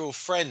mutual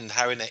friend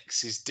how an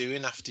ex is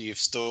doing after you've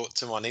stalked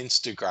them on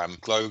Instagram,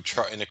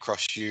 globetrotting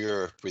across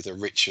Europe with a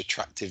rich,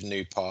 attractive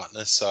new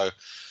partner. So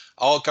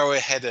I'll go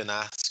ahead and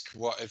ask,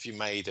 what have you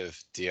made of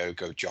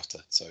Diogo Jota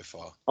so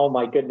far? Oh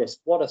my goodness,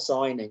 what a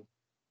signing.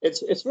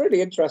 It's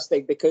really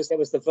interesting, because there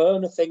was the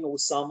Werner thing all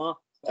summer,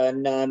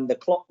 and the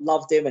Klopp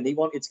loved him and he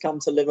wanted to come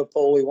to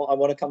Liverpool. I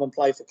want to come and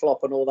play for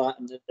Klopp and all that.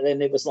 And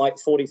then it was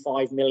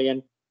 45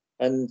 million.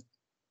 And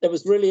it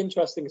was really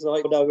interesting, because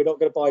no, we're not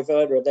going to buy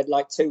Werner. And then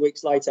 2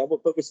 weeks later,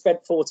 but we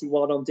spent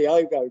 41 on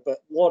Diogo. But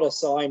what a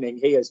signing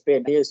he has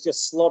been. He has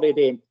just slotted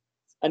in.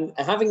 And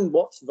having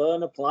watched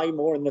Werner play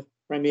more in the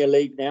Premier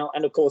League now,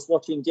 and of course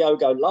watching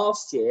Diogo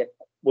last year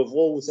with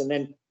Wolves, and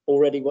then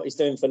already what he's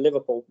doing for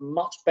Liverpool,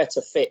 much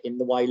better fit in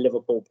the way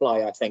Liverpool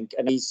play, I think.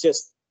 And he's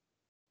just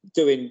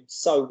doing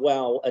so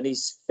well, and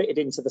he's fitted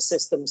into the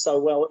system so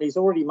well. And he's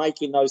already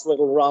making those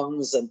little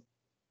runs and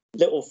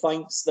little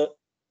feints that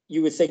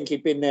you would think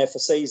he'd been there for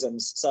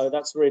seasons. So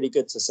that's really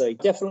good to see.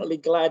 Definitely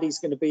glad he's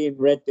going to be in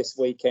red this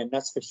weekend,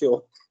 that's for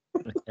sure.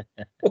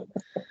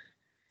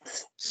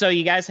 So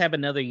you guys have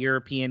another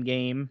European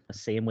game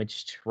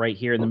sandwiched right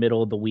here in the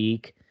middle of the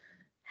week.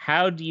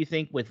 How do you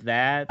think with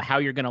that, how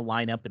you're going to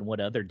line up and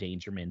what other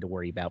danger men to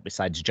worry about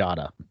besides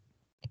Jota?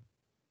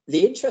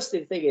 The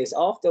interesting thing is,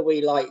 after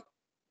we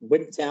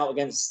wimped out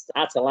against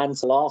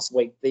Atalanta last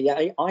week,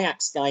 the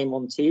Ajax game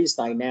on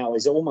Tuesday now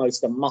is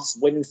almost a must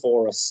win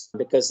for us,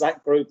 because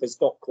that group has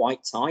got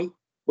quite tight.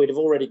 We'd have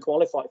already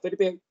qualified. If it had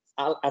been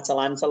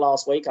Atalanta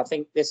last week, I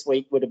think this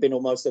week would have been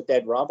almost a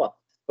dead rubber.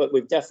 But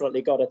we've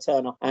definitely got to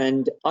turn up.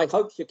 And I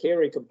hope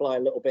Shaqiri can play a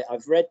little bit.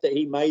 I've read that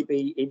he may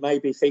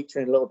be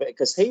featuring a little bit,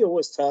 because he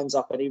always turns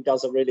up and he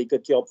does a really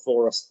good job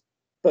for us.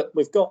 But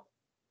we've got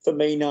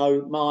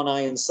Firmino,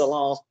 Mane and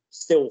Salah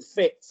still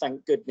fit,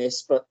 thank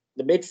goodness. But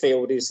the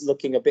midfield is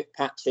looking a bit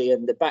patchy,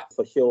 and the back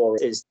for sure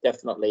is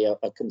definitely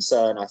a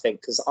concern, I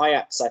think, because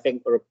Ajax, I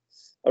think,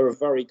 are a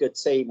very good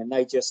team, and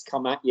they just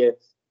come at you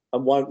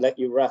and won't let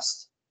you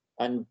rest.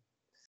 And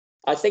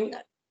I think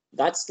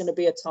that's going to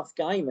be a tough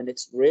game, and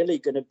it's really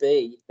going to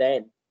be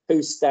then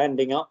who's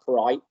standing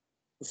upright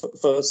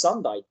for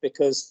Sunday,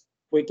 because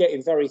we're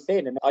getting very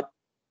thin. And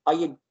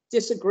I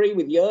disagree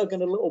with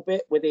Jurgen a little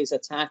bit with his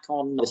attack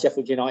on the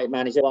Sheffield United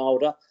manager,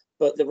 Wilder.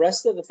 But the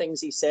rest of the things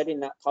he said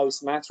in that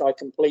post-match, I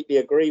completely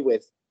agree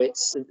with.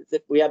 It's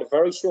that we had a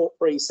very short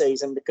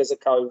pre-season because of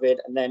COVID,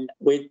 and then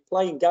we're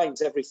playing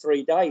games every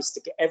 3 days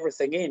to get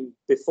everything in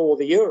before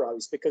the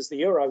Euros, because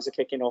the Euros are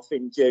kicking off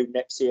in June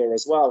next year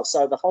as well.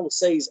 So the whole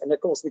season, and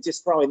of course, we're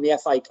just throwing the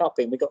FA Cup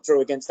in. We got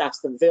drew against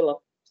Aston Villa,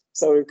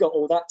 so we've got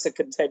all that to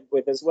contend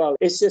with as well.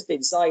 It's just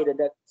insane,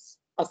 and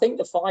I think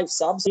the 5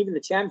 subs, even the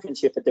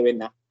Championship, are doing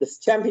that. The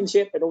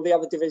Championship and all the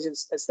other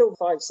divisions are still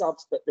 5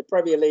 subs, but the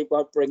Premier League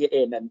won't bring it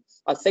in. And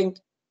I think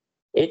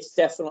it's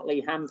definitely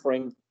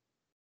hampering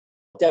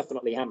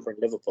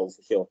Liverpool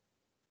for sure.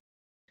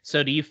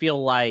 So do you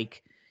feel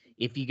like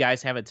if you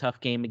guys have a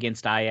tough game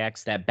against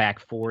Ajax, that back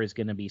four is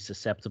going to be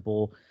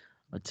susceptible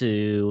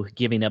to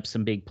giving up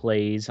some big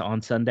plays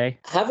on Sunday?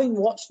 Having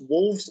watched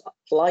Wolves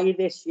play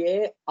this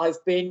year, I've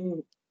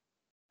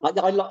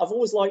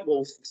always liked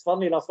Wolves. Because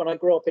funnily enough, when I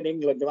grew up in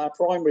England, our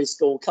primary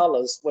school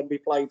colours when we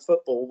played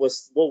football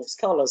was Wolves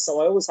colours.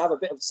 So I always have a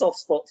bit of a soft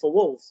spot for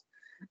Wolves.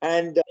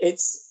 And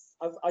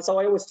so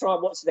I always try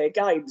and watch their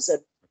games.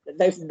 And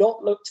they've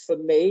not looked for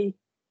me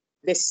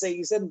this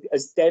season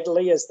as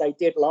deadly as they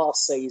did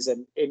last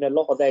season in a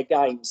lot of their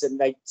games. And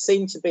they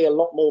seem to be a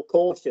lot more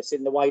cautious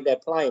in the way they're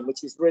playing,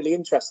 which is really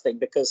interesting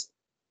because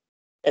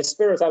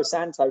Espirito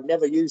Santo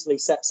never usually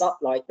sets up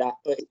like that,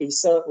 but he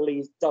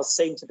certainly does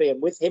seem to be.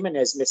 And with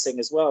Jimenez missing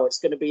as well, it's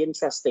going to be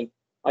interesting.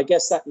 I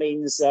guess that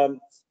means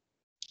Traore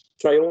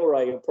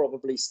will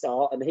probably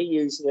start, and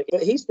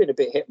but he's been a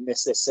bit hit and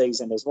miss this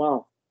season as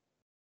well.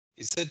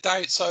 Is there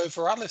doubts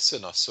over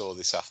Alisson I saw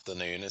this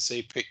afternoon? Has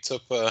he picked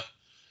up a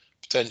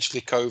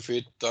potentially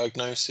COVID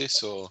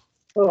diagnosis or?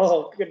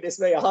 Oh, goodness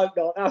me, I hope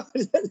not.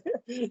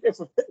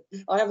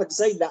 I haven't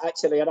seen that,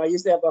 actually, and I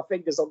used to have my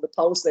fingers on the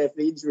pulse there for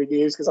the injury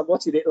news because I'm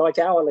watching it like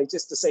hourly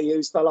just to see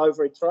who's fell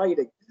over in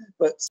training.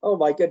 But, oh,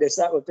 my goodness,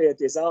 that would be a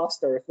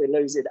disaster if we're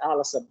losing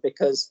Alisson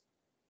because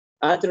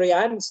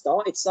Adrian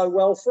started so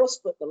well for us,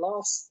 but the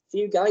last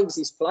few games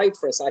he's played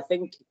for us, I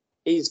think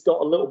he's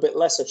got a little bit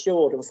less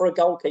assured. And for a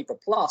goalkeeper,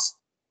 plus,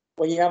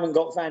 when you haven't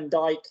got Van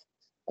Dijk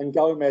and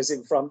Gomez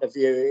in front of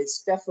you,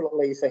 it's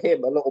definitely for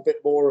him a little bit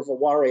more of a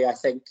worry, I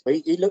think.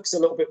 He looks a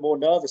little bit more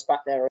nervous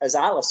back there as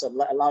Alisson,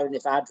 let alone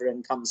if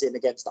Adrian comes in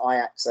against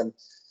Ajax and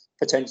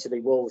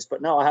potentially Wolves.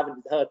 But no, I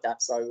haven't heard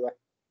that. So,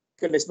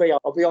 goodness me,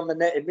 I'll be on the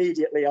net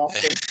immediately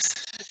after.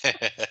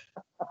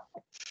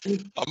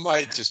 I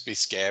might just be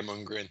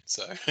scaremongering.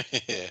 So,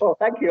 yeah. Oh,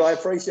 thank you. I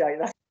appreciate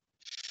that.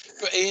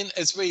 But Ian,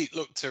 as we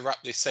look to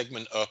wrap this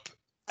segment up,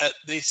 at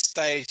this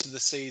stage of the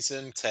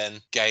season, 10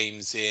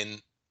 games in,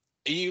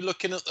 are you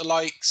looking at the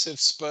likes of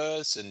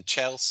Spurs and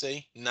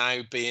Chelsea now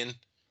being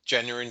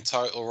genuine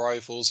title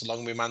rivals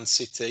along with Man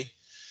City?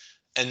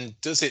 And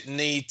does it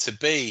need to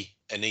be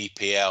an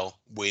EPL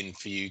win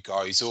for you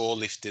guys or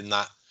lifting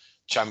that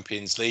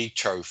Champions League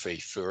trophy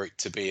for it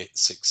to be a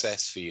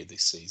success for you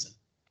this season?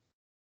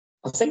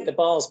 I think the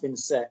bar's been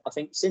set. I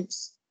think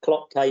since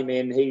Klopp came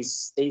in,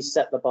 he's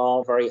set the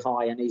bar very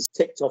high and he's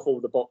ticked off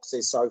all the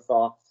boxes so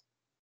far.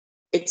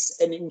 It's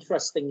an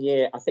interesting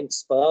year. I think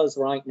Spurs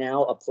right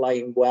now are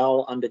playing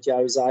well under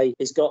Jose.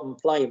 He's got them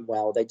playing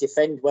well. They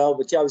defend well.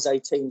 The Jose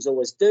teams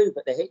always do,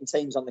 but they're hitting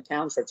teams on the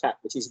counter-attack,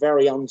 which is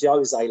very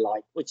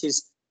un-Jose-like, which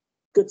is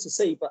good to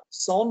see. But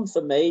Son,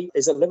 for me,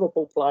 is a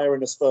Liverpool player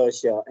in a Spurs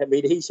shirt. I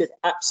mean, he should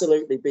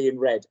absolutely be in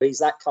red. He's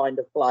that kind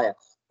of player.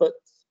 But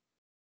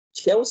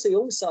Chelsea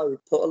also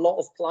put a lot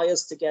of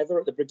players together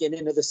at the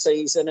beginning of the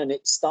season, and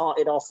it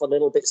started off a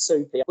little bit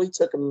soupy. We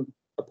took them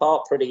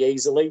apart pretty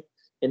easily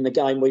in the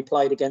game we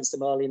played against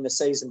them early in the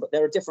season, but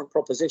they're a different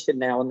proposition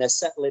now and they're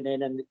settling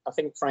in, and I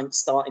think Frank's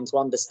starting to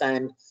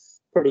understand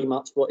pretty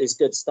much what his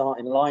good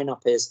starting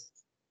lineup is.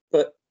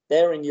 But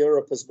they're in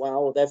Europe as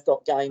well. They've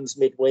got games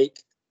midweek.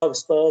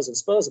 Spurs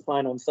are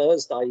playing on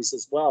Thursdays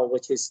as well,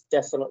 which is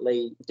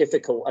definitely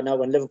difficult. I know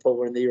when Liverpool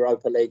were in the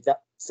Europa League,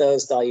 that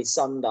Thursday,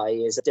 Sunday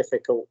is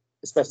difficult,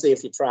 especially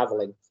if you're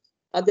travelling.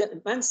 And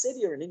Man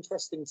City are an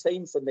interesting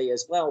team for me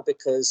as well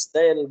because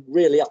they're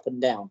really up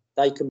and down.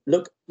 They can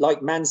look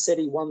like Man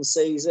City one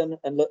season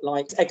and look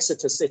like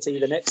Exeter City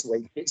the next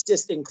week. It's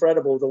just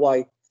incredible the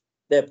way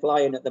they're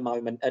playing at the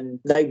moment. And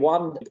they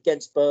won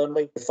against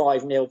Burnley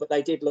 5-0, but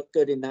they did look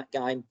good in that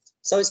game.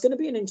 So it's going to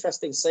be an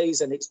interesting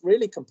season. It's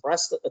really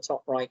compressed at the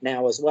top right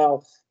now as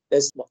well.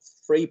 There's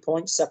 3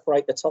 points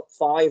separate the top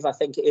 5, I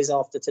think it is,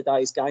 after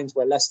today's games,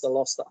 where Leicester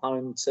lost at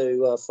home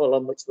to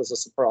Fulham, which was a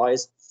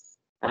surprise.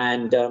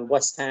 And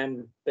West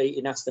Ham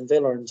beating Aston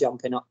Villa and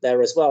jumping up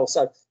there as well.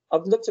 So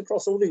I've looked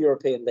across all the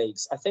European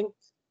leagues. I think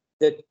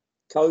that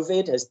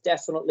COVID has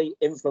definitely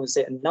influenced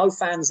it. And no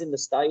fans in the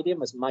stadium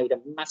has made a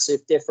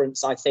massive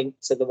difference, I think,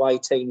 to the way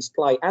teams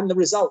play. And the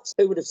results.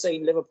 Who would have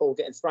seen Liverpool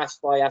getting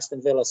thrashed by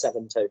Aston Villa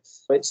 7-2?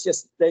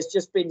 There's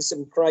just been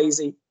some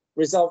crazy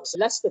results.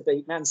 Leicester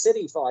beat Man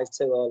City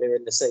 5-2 earlier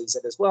in the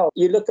season as well.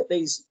 You look at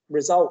these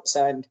results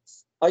and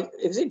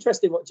It was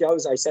interesting what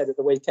Jose said at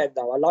the weekend,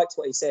 though. I liked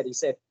what he said. He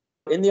said,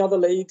 in the other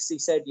leagues, he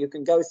said, you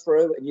can go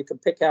through and you can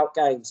pick out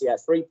games. Yeah,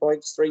 3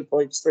 points, 3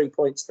 points, 3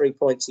 points, 3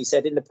 points. He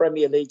said, in the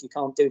Premier League, you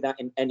can't do that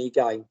in any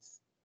game.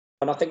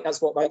 And I think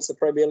that's what makes the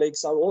Premier League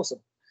so awesome.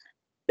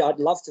 I'd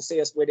love to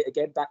see us win it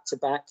again back to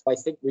back. I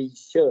think we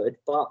should,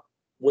 but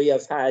we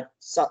have had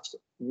such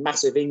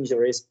massive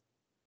injuries.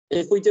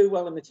 If we do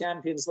well in the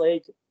Champions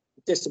League,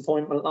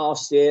 disappointment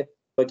last year.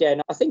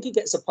 Again, I think he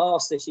gets a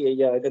pass this year,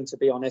 Jurgen, to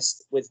be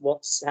honest, with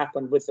what's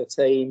happened with the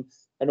team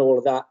and all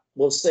of that.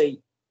 We'll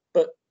see.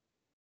 But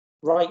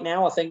right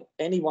now, I think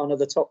any one of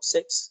the top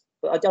 6,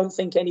 but I don't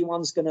think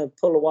anyone's going to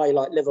pull away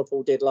like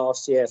Liverpool did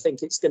last year. I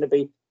think it's going to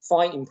be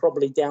fighting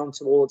probably down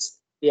towards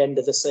the end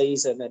of the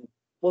season, and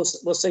we'll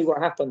see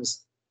what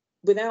happens.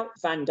 Without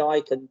Van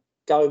Dijk and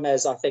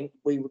Gomez, I think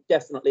we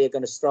definitely are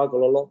going to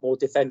struggle a lot more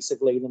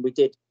defensively than we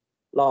did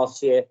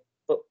last year,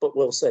 but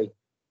we'll see.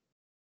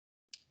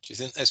 Do you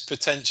think there's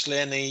potentially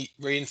any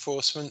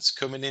reinforcements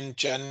coming in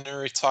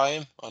January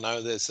time? I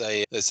know there's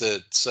a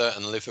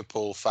certain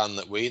Liverpool fan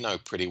that we know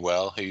pretty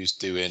well who's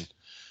doing a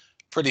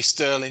pretty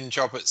sterling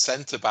job at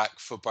centre-back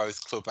for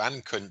both club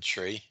and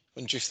country. I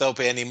wonder if there'll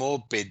be any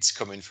more bids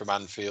coming from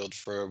Anfield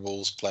for a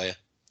Wolves player.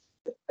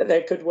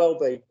 There could well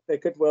be.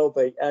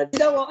 And you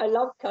know what? I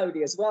love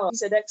Cody as well.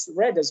 He's an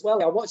ex-Red as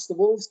well. I watched the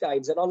Wolves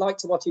games and I like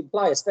to watch him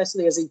play,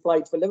 especially as he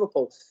played for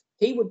Liverpool.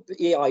 He would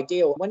be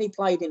ideal when he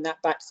played in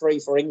that back three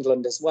for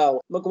England as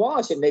well.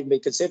 Maguire shouldn't even be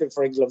considered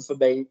for England for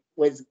me.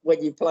 When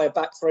you play a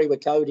back three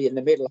with Cody in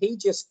the middle, he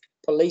just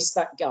policed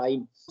that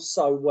game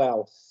so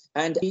well.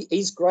 And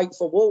he's great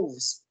for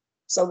Wolves.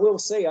 So we'll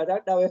see. I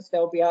don't know if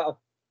they'll be able to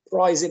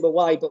prize him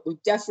away, but we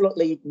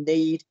definitely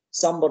need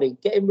somebody.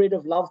 Getting rid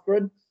of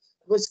Lovgren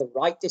was the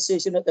right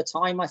decision at the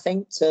time, I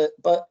think.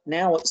 But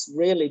now it's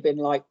really been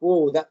like,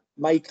 whoa, that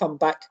may come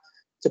back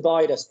to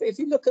bite us. But if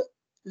you look at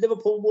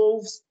Liverpool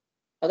Wolves,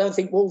 I don't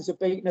think Wolves have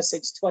beaten us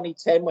since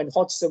 2010 when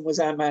Hodgson was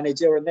our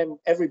manager, and then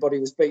everybody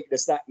was beating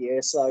us that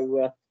year. So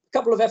a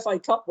couple of FA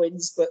Cup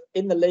wins, but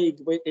in the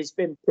league, it's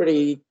been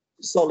pretty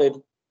solid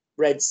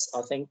Reds,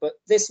 I think. But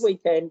this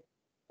weekend,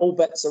 all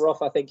bets are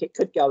off. I think it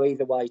could go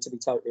either way, to be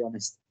totally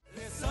honest.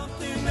 There's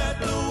something that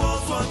the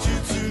Wolves want you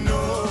to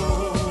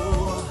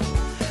know.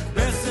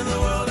 Best in the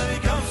world, and he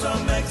comes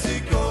from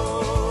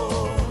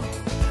Mexico.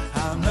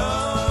 I'm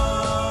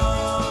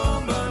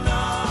number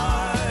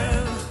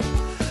 9.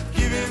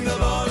 Give him the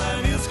ball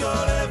and he'll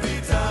score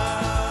every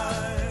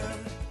time.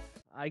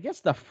 I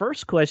guess the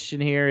first question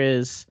here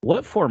is,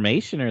 what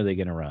formation are they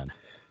going to run?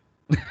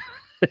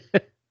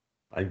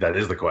 I think that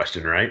is the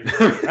question, right?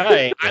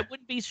 Right. I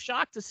wouldn't be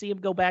shocked to see him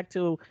go back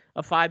to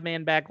a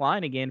 5-man back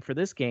line again for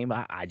this game.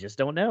 I just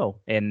don't know.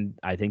 And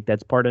I think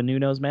that's part of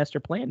Nuno's master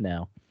plan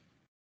now.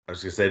 I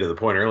was going to say to the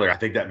point earlier, I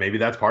think that maybe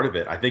that's part of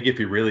it. I think if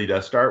he really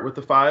does start with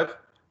the 5,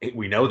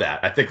 we know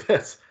that. I think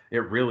it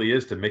really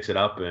is to mix it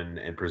up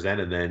and present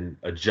and then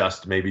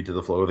adjust maybe to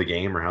the flow of the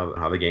game or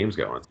how the game's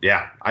going.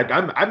 Yeah,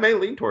 I may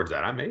lean towards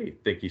that. I may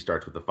think he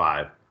starts with the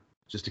 5.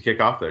 Just to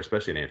kick off there,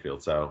 especially in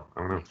Anfield. So,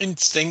 I don't know.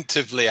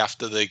 Instinctively,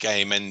 after the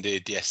game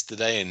ended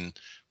yesterday in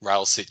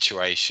Raul's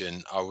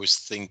situation, I was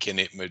thinking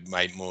it would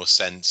make more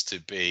sense to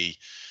be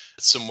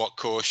somewhat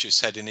cautious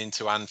heading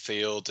into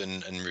Anfield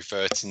and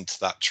reverting to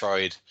that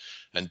tried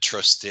and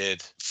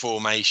trusted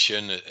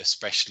formation,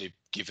 especially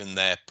given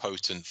their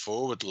potent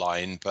forward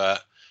line.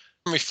 But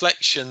on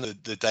reflection,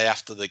 the day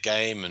after the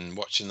game and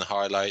watching the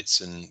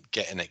highlights and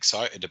getting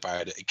excited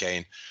about it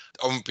again,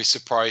 I wouldn't be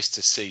surprised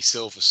to see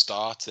Silva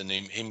start and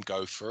him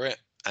go for it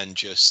and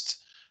just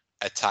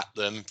attack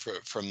them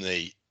from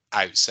the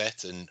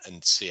outset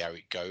and see how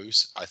it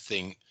goes. I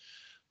think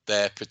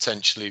they're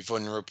potentially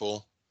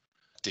vulnerable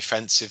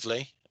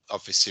defensively.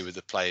 Obviously, with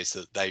the players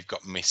that they've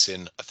got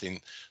missing, I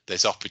think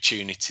there's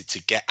opportunity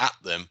to get at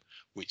them,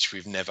 which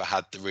we've never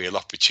had the real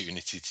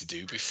opportunity to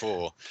do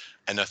before.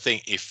 And I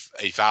think if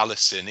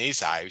Alisson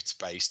is out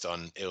based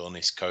on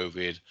illness,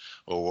 COVID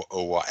or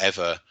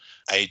whatever,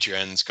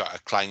 Adrian's got a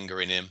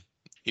clanger in him.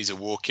 He's a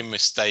walking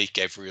mistake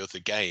every other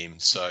game.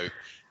 So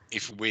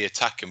if we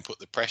attack and put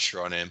the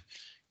pressure on him,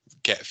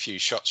 get a few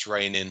shots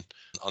raining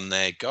on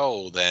their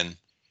goal, then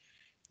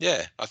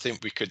yeah, I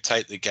think we could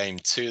take the game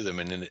to them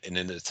in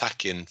an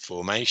attacking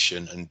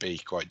formation and be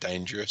quite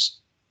dangerous.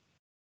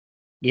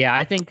 Yeah,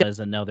 I think as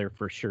another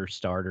for sure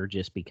starter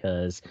just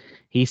because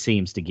he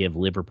seems to give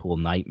Liverpool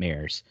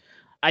nightmares.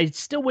 I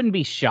still wouldn't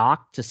be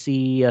shocked to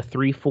see a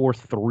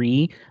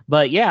 3-4-3,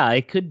 but yeah,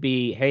 it could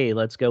be, hey,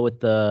 let's go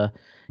with the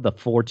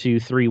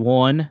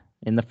 4-2-3-1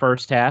 in the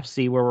first half,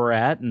 see where we're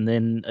at, and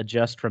then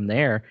adjust from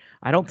there.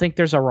 I don't think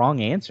there's a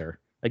wrong answer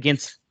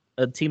against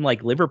a team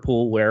like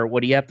Liverpool where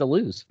what do you have to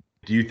lose?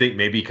 Do you think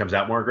maybe he comes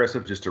out more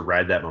aggressive just to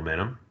ride that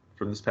momentum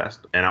from this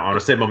past? And I want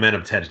to say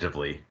momentum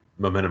tentatively,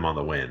 momentum on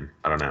the win.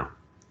 I don't know.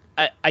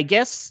 I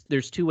guess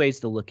there's two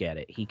ways to look at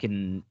it. He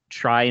can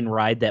try and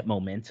ride that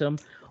momentum,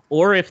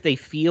 Or if they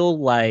feel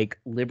like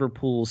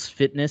Liverpool's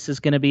fitness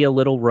is going to be a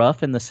little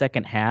rough in the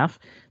second half,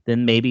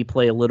 then maybe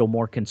play a little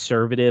more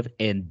conservative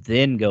and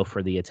then go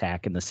for the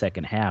attack in the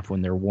second half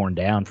when they're worn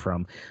down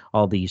from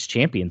all these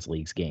Champions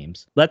League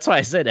games. That's why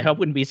I said I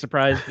wouldn't be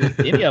surprised if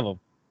any of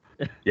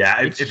them. Yeah,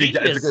 It's it's a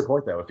genius. good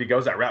point though. If he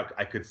goes that route,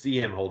 I could see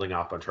him holding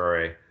off on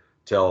Traore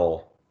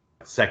till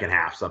second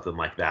half, something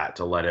like that,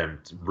 to let him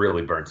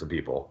really burn some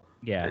people.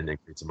 Yeah. And then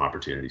create some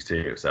opportunities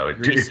too. So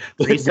it Grease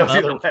goes him up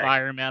either and way.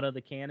 fire him out of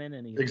the cannon.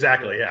 And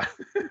Exactly, yeah.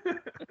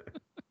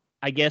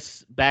 I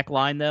guess back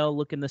line, though,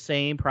 looking the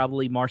same.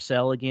 Probably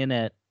Marcel again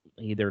at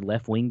either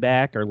left wing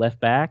back or left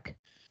back.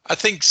 I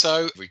think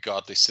so.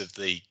 Regardless of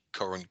the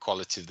current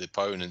quality of the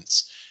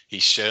opponents,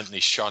 he's certainly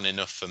shone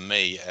enough for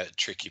me a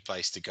tricky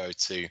place to go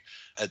to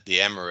at the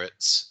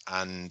Emirates.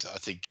 And I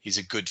think he's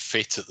a good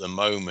fit at the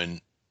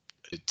moment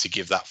to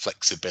give that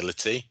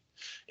flexibility.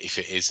 If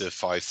it is a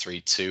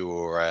 5-3-2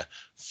 or a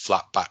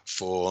flat back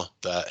four,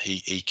 that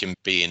he can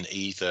be in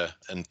either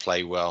and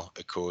play well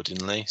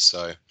accordingly.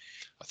 So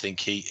I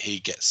think he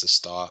gets the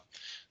start.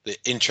 The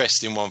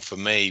interesting one for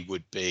me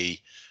would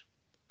be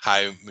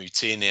how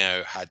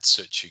Moutinho had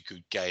such a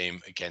good game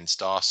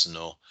against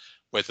Arsenal,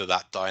 whether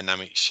that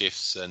dynamic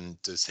shifts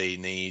and does he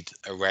need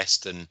a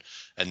rest and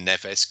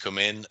Neves come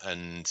in.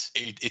 And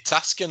it's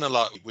asking a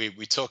lot. We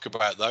talk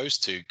about those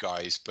two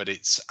guys, but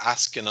it's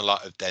asking a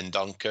lot of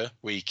Dendoncker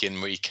week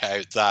in, week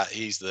out, that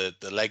he's the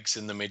legs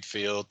in the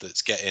midfield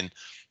that's getting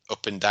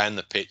up and down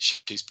the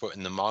pitch. He's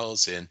putting the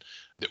miles in.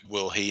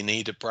 Will he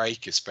need a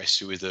break,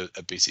 especially with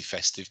a busy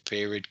festive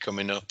period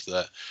coming up,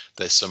 that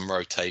there's some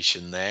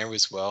rotation there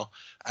as well.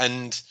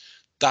 And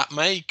that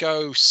may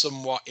go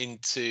somewhat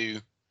into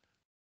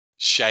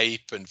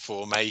shape and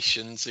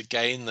formations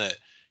again, that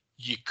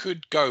you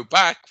could go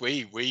back.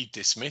 We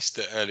dismissed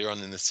it earlier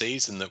on in the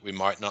season that we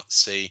might not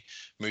see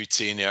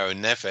Moutinho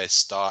and Neves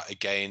start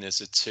again as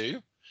a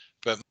two,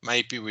 but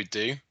maybe we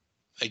do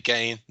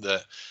again,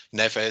 that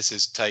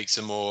Neves takes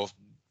a more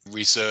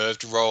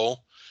reserved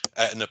role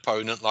at an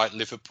opponent like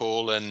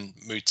Liverpool, and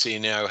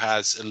Moutinho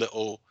has a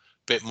little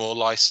bit more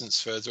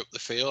license further up the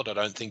field. I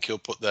don't think he'll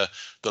put the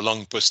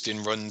long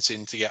busting runs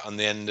in to get on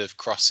the end of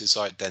crosses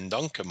like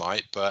Dendoncker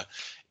might, but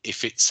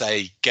if it's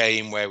a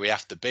game where we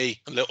have to be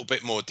a little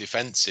bit more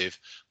defensive,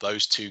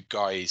 those two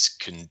guys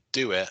can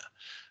do it,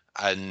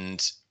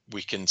 and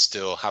we can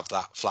still have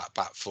that flat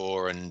back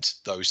four and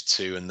those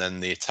two, and then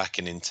the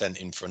attacking intent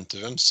in front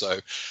of them. So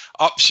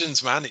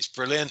options, man, it's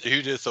brilliant.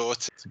 Who'd have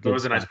thought? It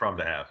was a nice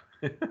problem to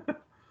have.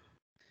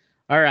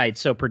 All right,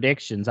 so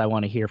predictions. I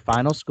want to hear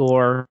final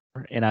score,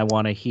 and I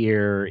want to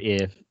hear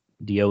if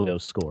Diogo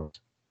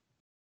scores.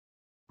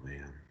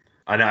 Man,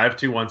 I know I have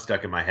 2-1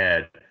 stuck in my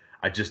head.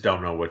 I just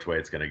don't know which way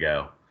it's going to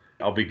go.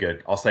 I'll be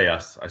good. I'll say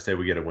us. I say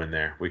we get a win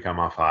there. We come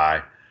off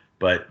high.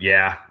 But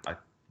yeah,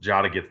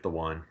 Jota gets the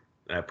one.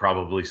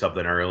 Probably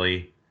something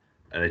early,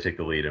 and they take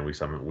the lead, and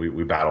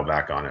we battle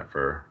back on it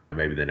for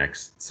maybe the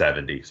next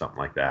 70, something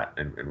like that,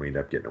 and we end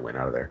up getting a win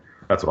out of there.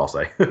 That's what I'll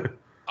say.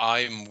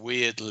 I'm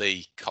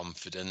weirdly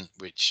confident,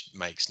 which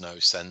makes no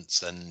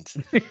sense. And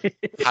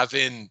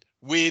having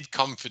weird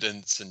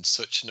confidence and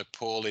such an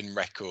appalling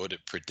record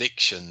at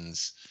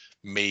predictions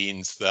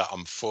means that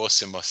I'm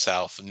forcing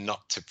myself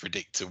not to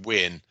predict a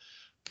win,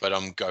 but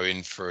I'm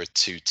going for a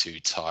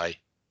 2-2 tie,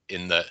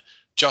 in that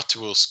Jota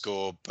will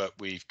score, but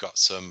we've got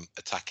some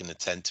attacking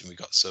intent and we've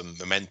got some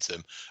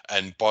momentum.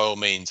 And by all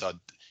means, I'd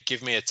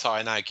give me a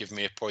tie now, give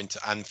me a point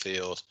at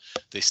Anfield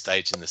this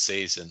stage in the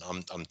season.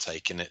 I'm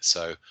taking it,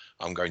 so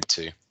I'm going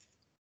to.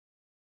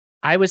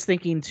 I was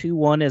thinking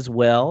 2-1 as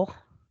well,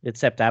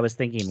 except I was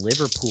thinking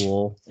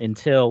Liverpool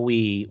until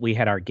we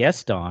had our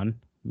guest on,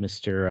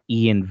 Mr.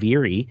 Ian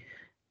Veery,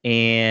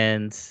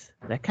 and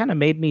that kind of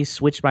made me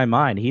switch my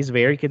mind. He's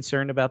very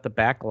concerned about the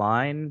back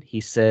line.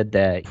 He said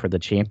that for the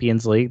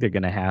Champions League, they're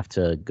going to have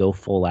to go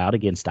full out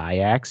against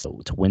Ajax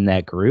to win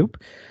that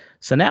group.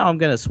 So now I'm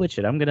going to switch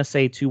it. I'm going to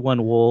say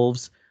 2-1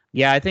 Wolves.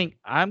 Yeah, I think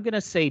I'm going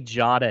to say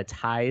Jota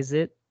ties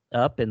it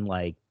up in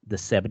like the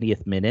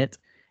 70th minute,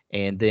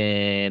 and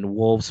then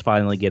Wolves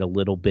finally get a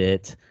little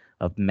bit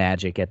of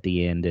magic at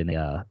the end and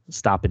a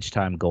stoppage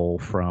time goal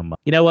from,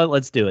 you know what,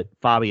 let's do it,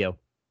 Fabio.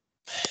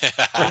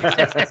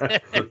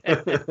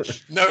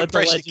 No Let the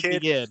pressure, legend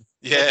kid. begin.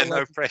 Yeah,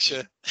 no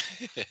pressure.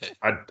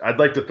 I'd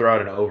like to throw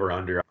out an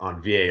over-under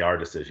on VAR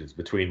decisions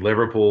between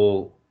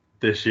Liverpool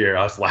this year,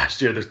 us last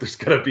year. There's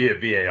going to be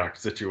a VAR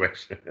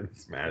situation in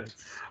this match.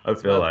 I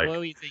feel like. What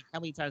do you think? How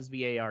many times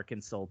VAR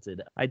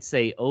consulted? I'd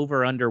say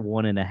over under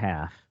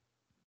 1.5.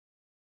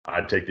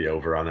 I'd take the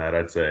over on that.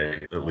 I'd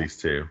say at least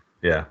 2.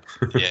 Yeah.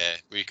 Yeah,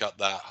 we got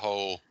that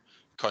whole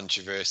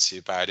controversy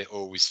about it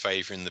always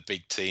favouring the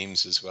big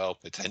teams as well,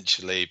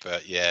 potentially.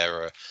 But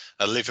yeah,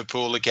 a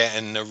Liverpool are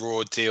getting a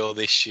raw deal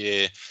this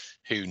year.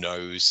 Who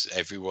knows?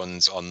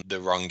 Everyone's on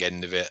the wrong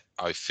end of it,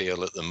 I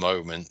feel, at the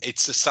moment.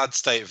 It's a sad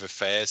state of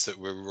affairs that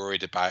we're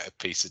worried about a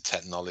piece of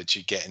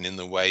technology getting in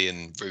the way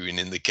and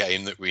ruining the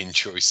game that we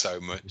enjoy so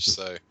much.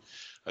 So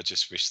I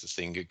just wish the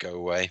thing could go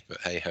away,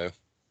 but hey ho.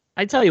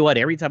 I tell you what,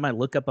 every time I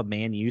look up a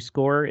Man U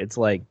score, it's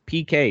like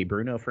PK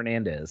Bruno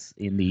Fernandes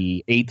in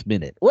the 8th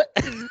minute. What?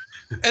 And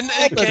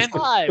All the again,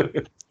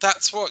 time.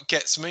 that's what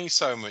gets me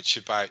so much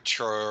about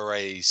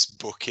Traore's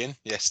booking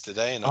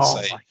yesterday, and I Oh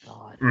say my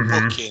god.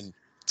 Mhm. booking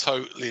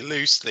totally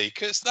loosely,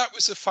 because that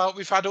was a foul.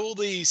 We've had all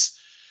these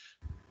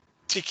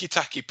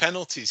ticky-tacky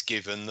penalties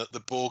given that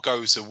the ball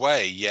goes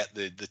away, yet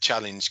the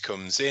challenge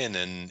comes in,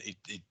 and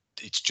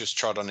it's just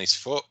trod on his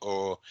foot,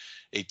 or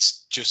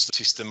it's just the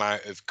least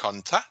amount of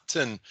contact.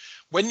 And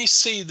when you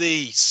see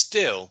the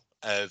still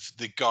of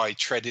the guy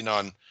treading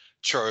on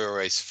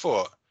Traore's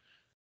foot,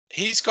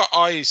 he's got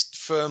eyes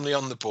firmly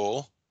on the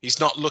ball. He's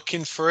not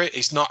looking for it.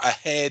 He's not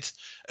ahead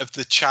of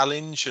the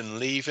challenge and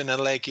leaving a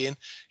leg in.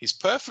 He's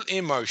perfectly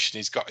in motion.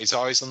 He's got his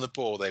eyes on the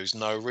ball. There was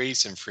no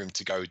reason for him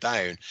to go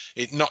down.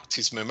 It knocked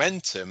his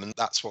momentum, and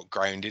that's what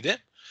grounded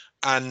it.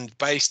 And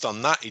based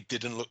on that, it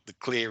didn't look the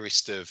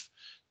clearest of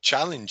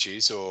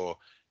challenges, or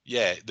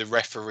the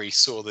referee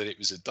saw that it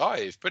was a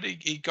dive, but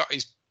he got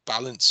his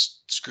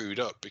balance screwed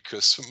up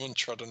because someone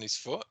trod on his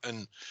foot.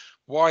 And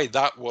why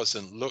that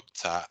wasn't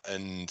looked at,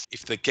 and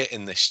if they're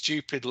getting their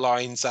stupid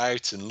lines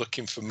out and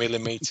looking for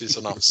millimeters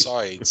on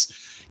offsides,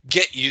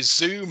 get your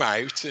zoom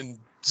out and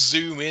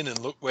zoom in and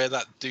look where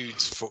that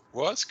dude's foot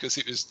was, because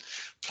it was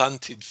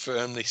planted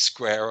firmly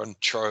square on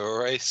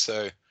Traore.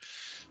 So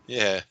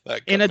that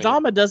got And me.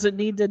 Adama doesn't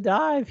need to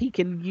dive. He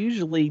can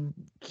usually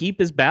keep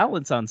his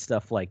balance on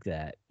stuff like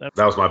that.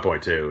 That was my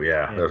point too.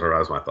 Yeah, that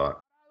was my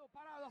thought.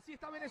 Parado, así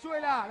está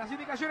Venezuela. Las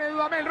indicaciones de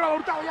Dudamel. Roba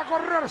Hurtado y a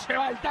correr. Se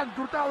va el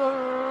tanto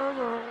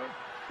Hurtado.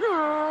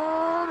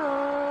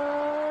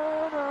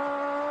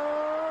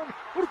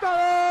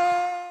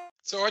 Hurtado.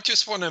 So I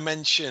just want to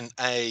mention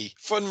a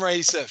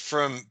fundraiser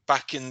from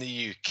back in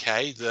the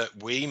UK that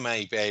we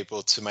may be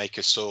able to make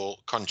a small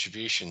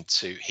contribution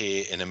to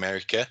here in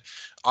America.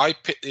 I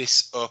picked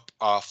this up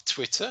off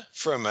Twitter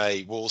from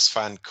a Wolves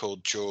fan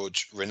called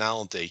George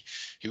Rinaldi,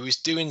 who was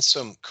doing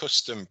some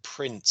custom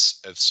prints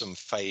of some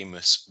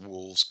famous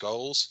Wolves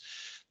goals.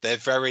 They're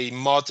very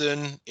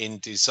modern in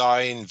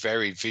design,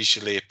 very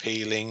visually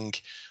appealing.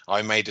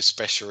 I made a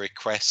special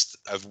request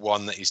of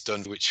one that he's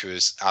done, which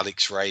was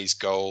Alex Ray's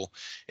goal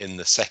in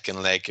the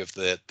second leg of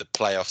the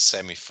playoff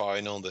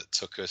semi-final that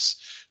took us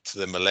to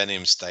the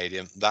Millennium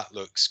Stadium. That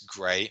looks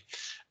great.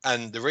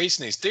 And the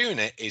reason he's doing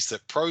it is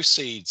that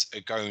proceeds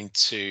are going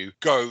to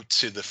go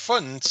to the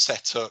fund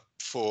set up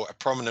for a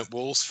prominent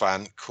Wolves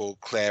fan called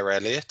Claire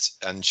Elliott,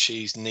 and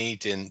she's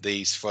needing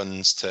these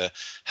funds to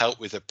help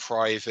with a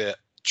private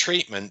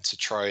treatment to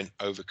try and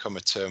overcome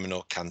a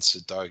terminal cancer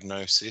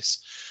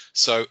diagnosis.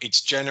 So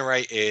it's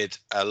generated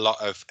a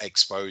lot of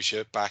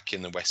exposure back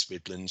in the West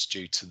Midlands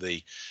due to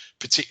the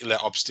particular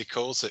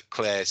obstacles that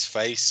Claire's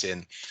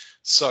facing.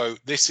 So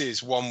this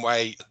is one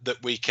way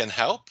that we can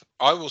help.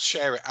 I will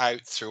share it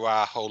out through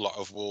our whole lot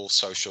of Wolves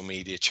social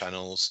media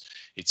channels.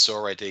 It's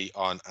already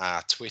on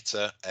our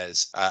Twitter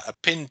as a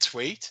pinned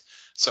tweet.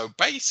 So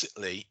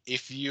basically,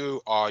 if you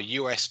are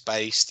US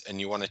based and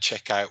you want to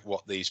check out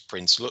what these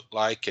prints look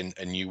like,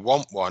 and you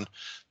want one,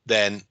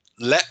 then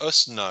let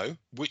us know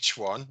which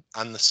one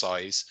and the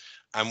size,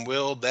 and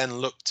we'll then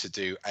look to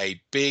do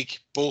a big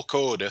bulk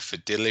order for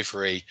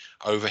delivery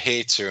over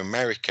here to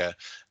America.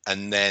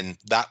 And then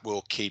that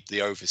will keep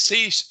the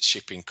overseas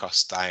shipping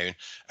costs down,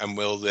 and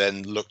we'll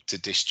then look to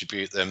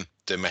distribute them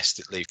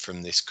domestically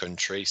from this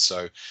country.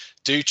 So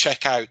do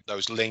check out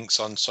those links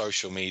on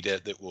social media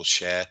that we'll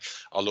share.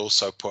 I'll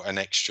also put an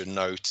extra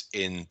note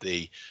in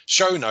the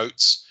show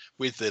notes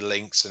with the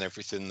links and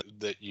everything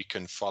that you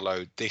can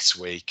follow this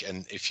week.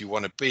 And if you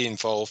want to be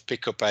involved,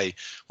 pick up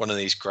one of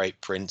these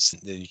great prints,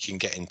 then you can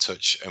get in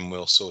touch and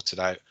we'll sort it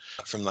out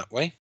from that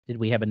way. Did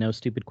we have a no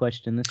stupid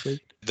question this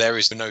week? There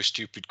is no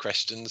stupid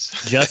questions.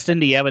 Justin,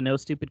 do you have a no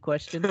stupid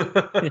question?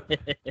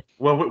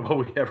 Will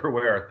we ever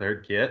wear our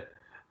third kit?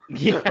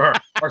 Yeah. Or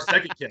our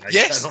second kit?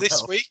 Yes,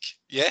 this week.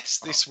 Yes,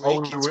 this week.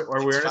 Oh, are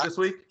we wearing it this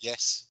week?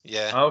 Yes.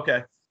 Yeah. Oh,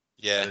 okay.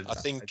 Yeah, I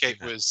think it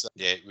was.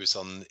 It was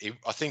on.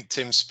 I think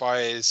Tim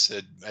Spires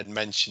had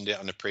mentioned it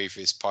on a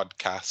previous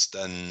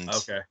podcast, and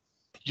Okay.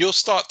 you'll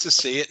start to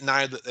see it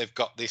now that they've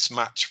got this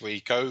match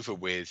week over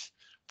with.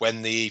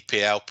 When the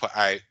EPL put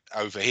out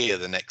over here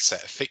the next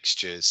set of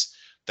fixtures,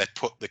 they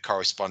put the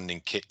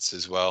corresponding kits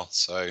as well.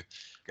 So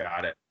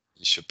Got it.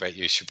 you should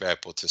be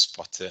able to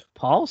spot it.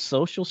 Paul's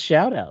social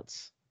shout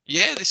outs.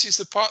 Yeah, this is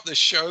the part of the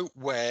show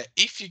where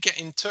if you get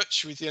in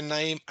touch with your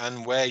name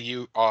and where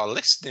you are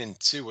listening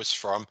to us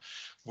from,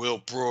 we'll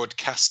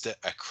broadcast it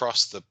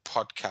across the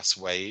podcast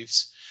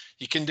waves.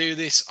 You can do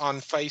this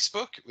on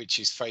Facebook, which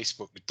is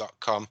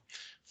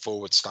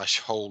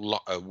facebook.com/whole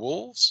lot of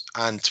wolves,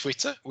 and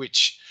Twitter,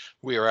 which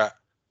we're at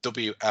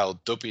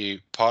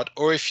WLW pod.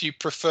 Or if you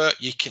prefer,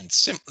 you can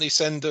simply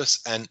send us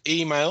an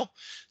email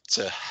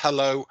to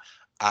hello@whole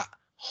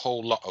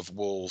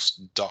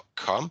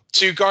wholelotofwolves.com.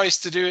 Two guys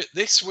to do it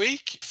this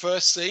week.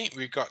 Firstly,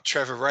 we've got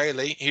Trevor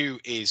Rayleigh, who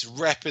is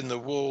repping the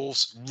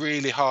Wolves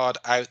really hard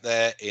out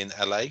there in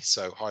LA.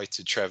 So hi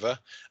to Trevor.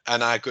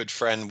 And our good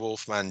friend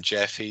Wolfman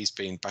Jeff, he's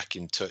been back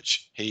in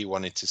touch. He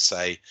wanted to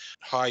say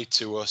hi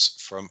to us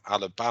from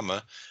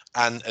Alabama.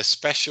 And a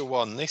special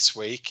one this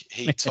week,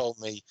 he told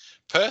me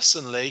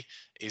personally,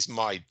 is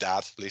my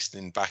dad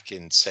listening back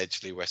in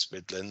Sedgley, West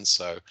Midlands.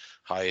 So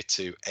hi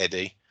to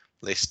Eddie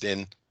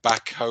listening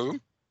back home.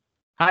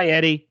 Hi,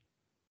 Eddie.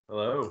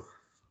 Hello.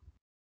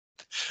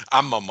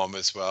 And my mum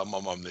as well.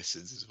 My mum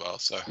listens as well.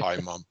 So hi,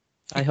 Mum.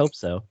 I hope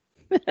so.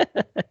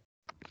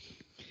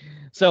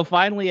 So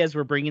finally, as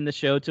we're bringing the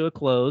show to a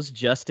close,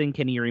 Justin,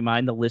 can you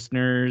remind the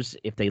listeners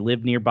if they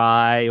live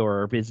nearby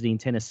or are visiting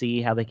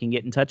Tennessee, how they can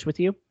get in touch with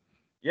you?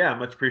 Yeah,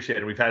 much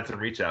appreciated. We've had some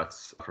reach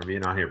outs from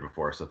being on here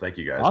before, so thank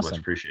you guys. Awesome. Much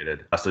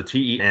appreciated. So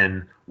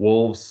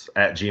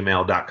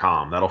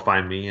tenwolves@gmail.com. That'll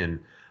find me, and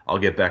I'll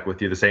get back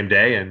with you the same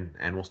day, and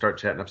we'll start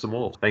chatting up some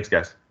Wolves. Thanks,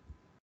 guys.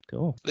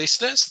 Cool.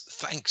 Listeners,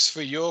 thanks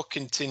for your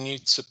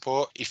continued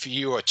support. If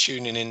you are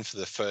tuning in for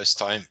the first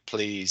time,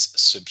 please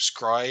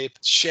subscribe.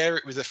 Share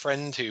it with a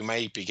friend who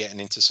may be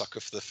getting into soccer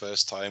for the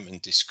first time and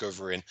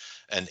discovering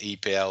an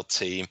EPL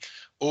team.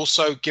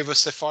 Also, give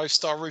us a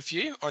 5-star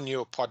review on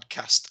your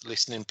podcast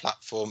listening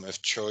platform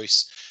of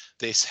choice.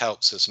 This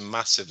helps us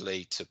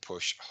massively to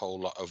push a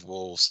whole lot of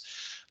Wolves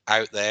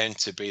out there and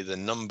to be the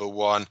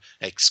 #1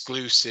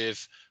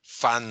 exclusive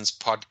fans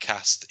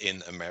podcast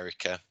in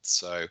America.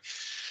 So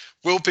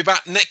we'll be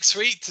back next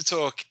week to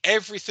talk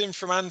everything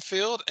from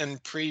Anfield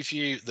and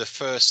preview the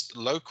first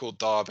local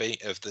derby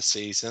of the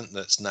season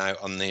that's now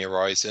on the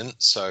horizon.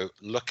 So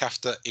look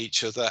after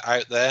each other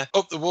out there.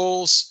 Up the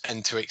Wolves.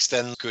 And to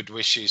extend good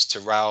wishes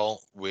to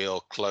Raul, we'll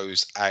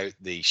close out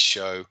the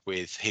show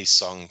with his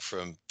song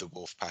from the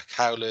Wolfpack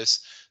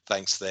Howlers.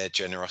 Thanks to their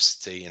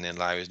generosity in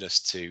allowing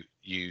us to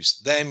use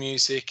their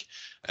music,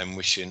 and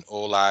wishing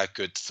all our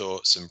good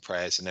thoughts and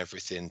prayers and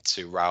everything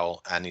to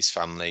Raul and his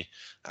family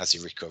as he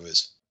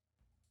recovers.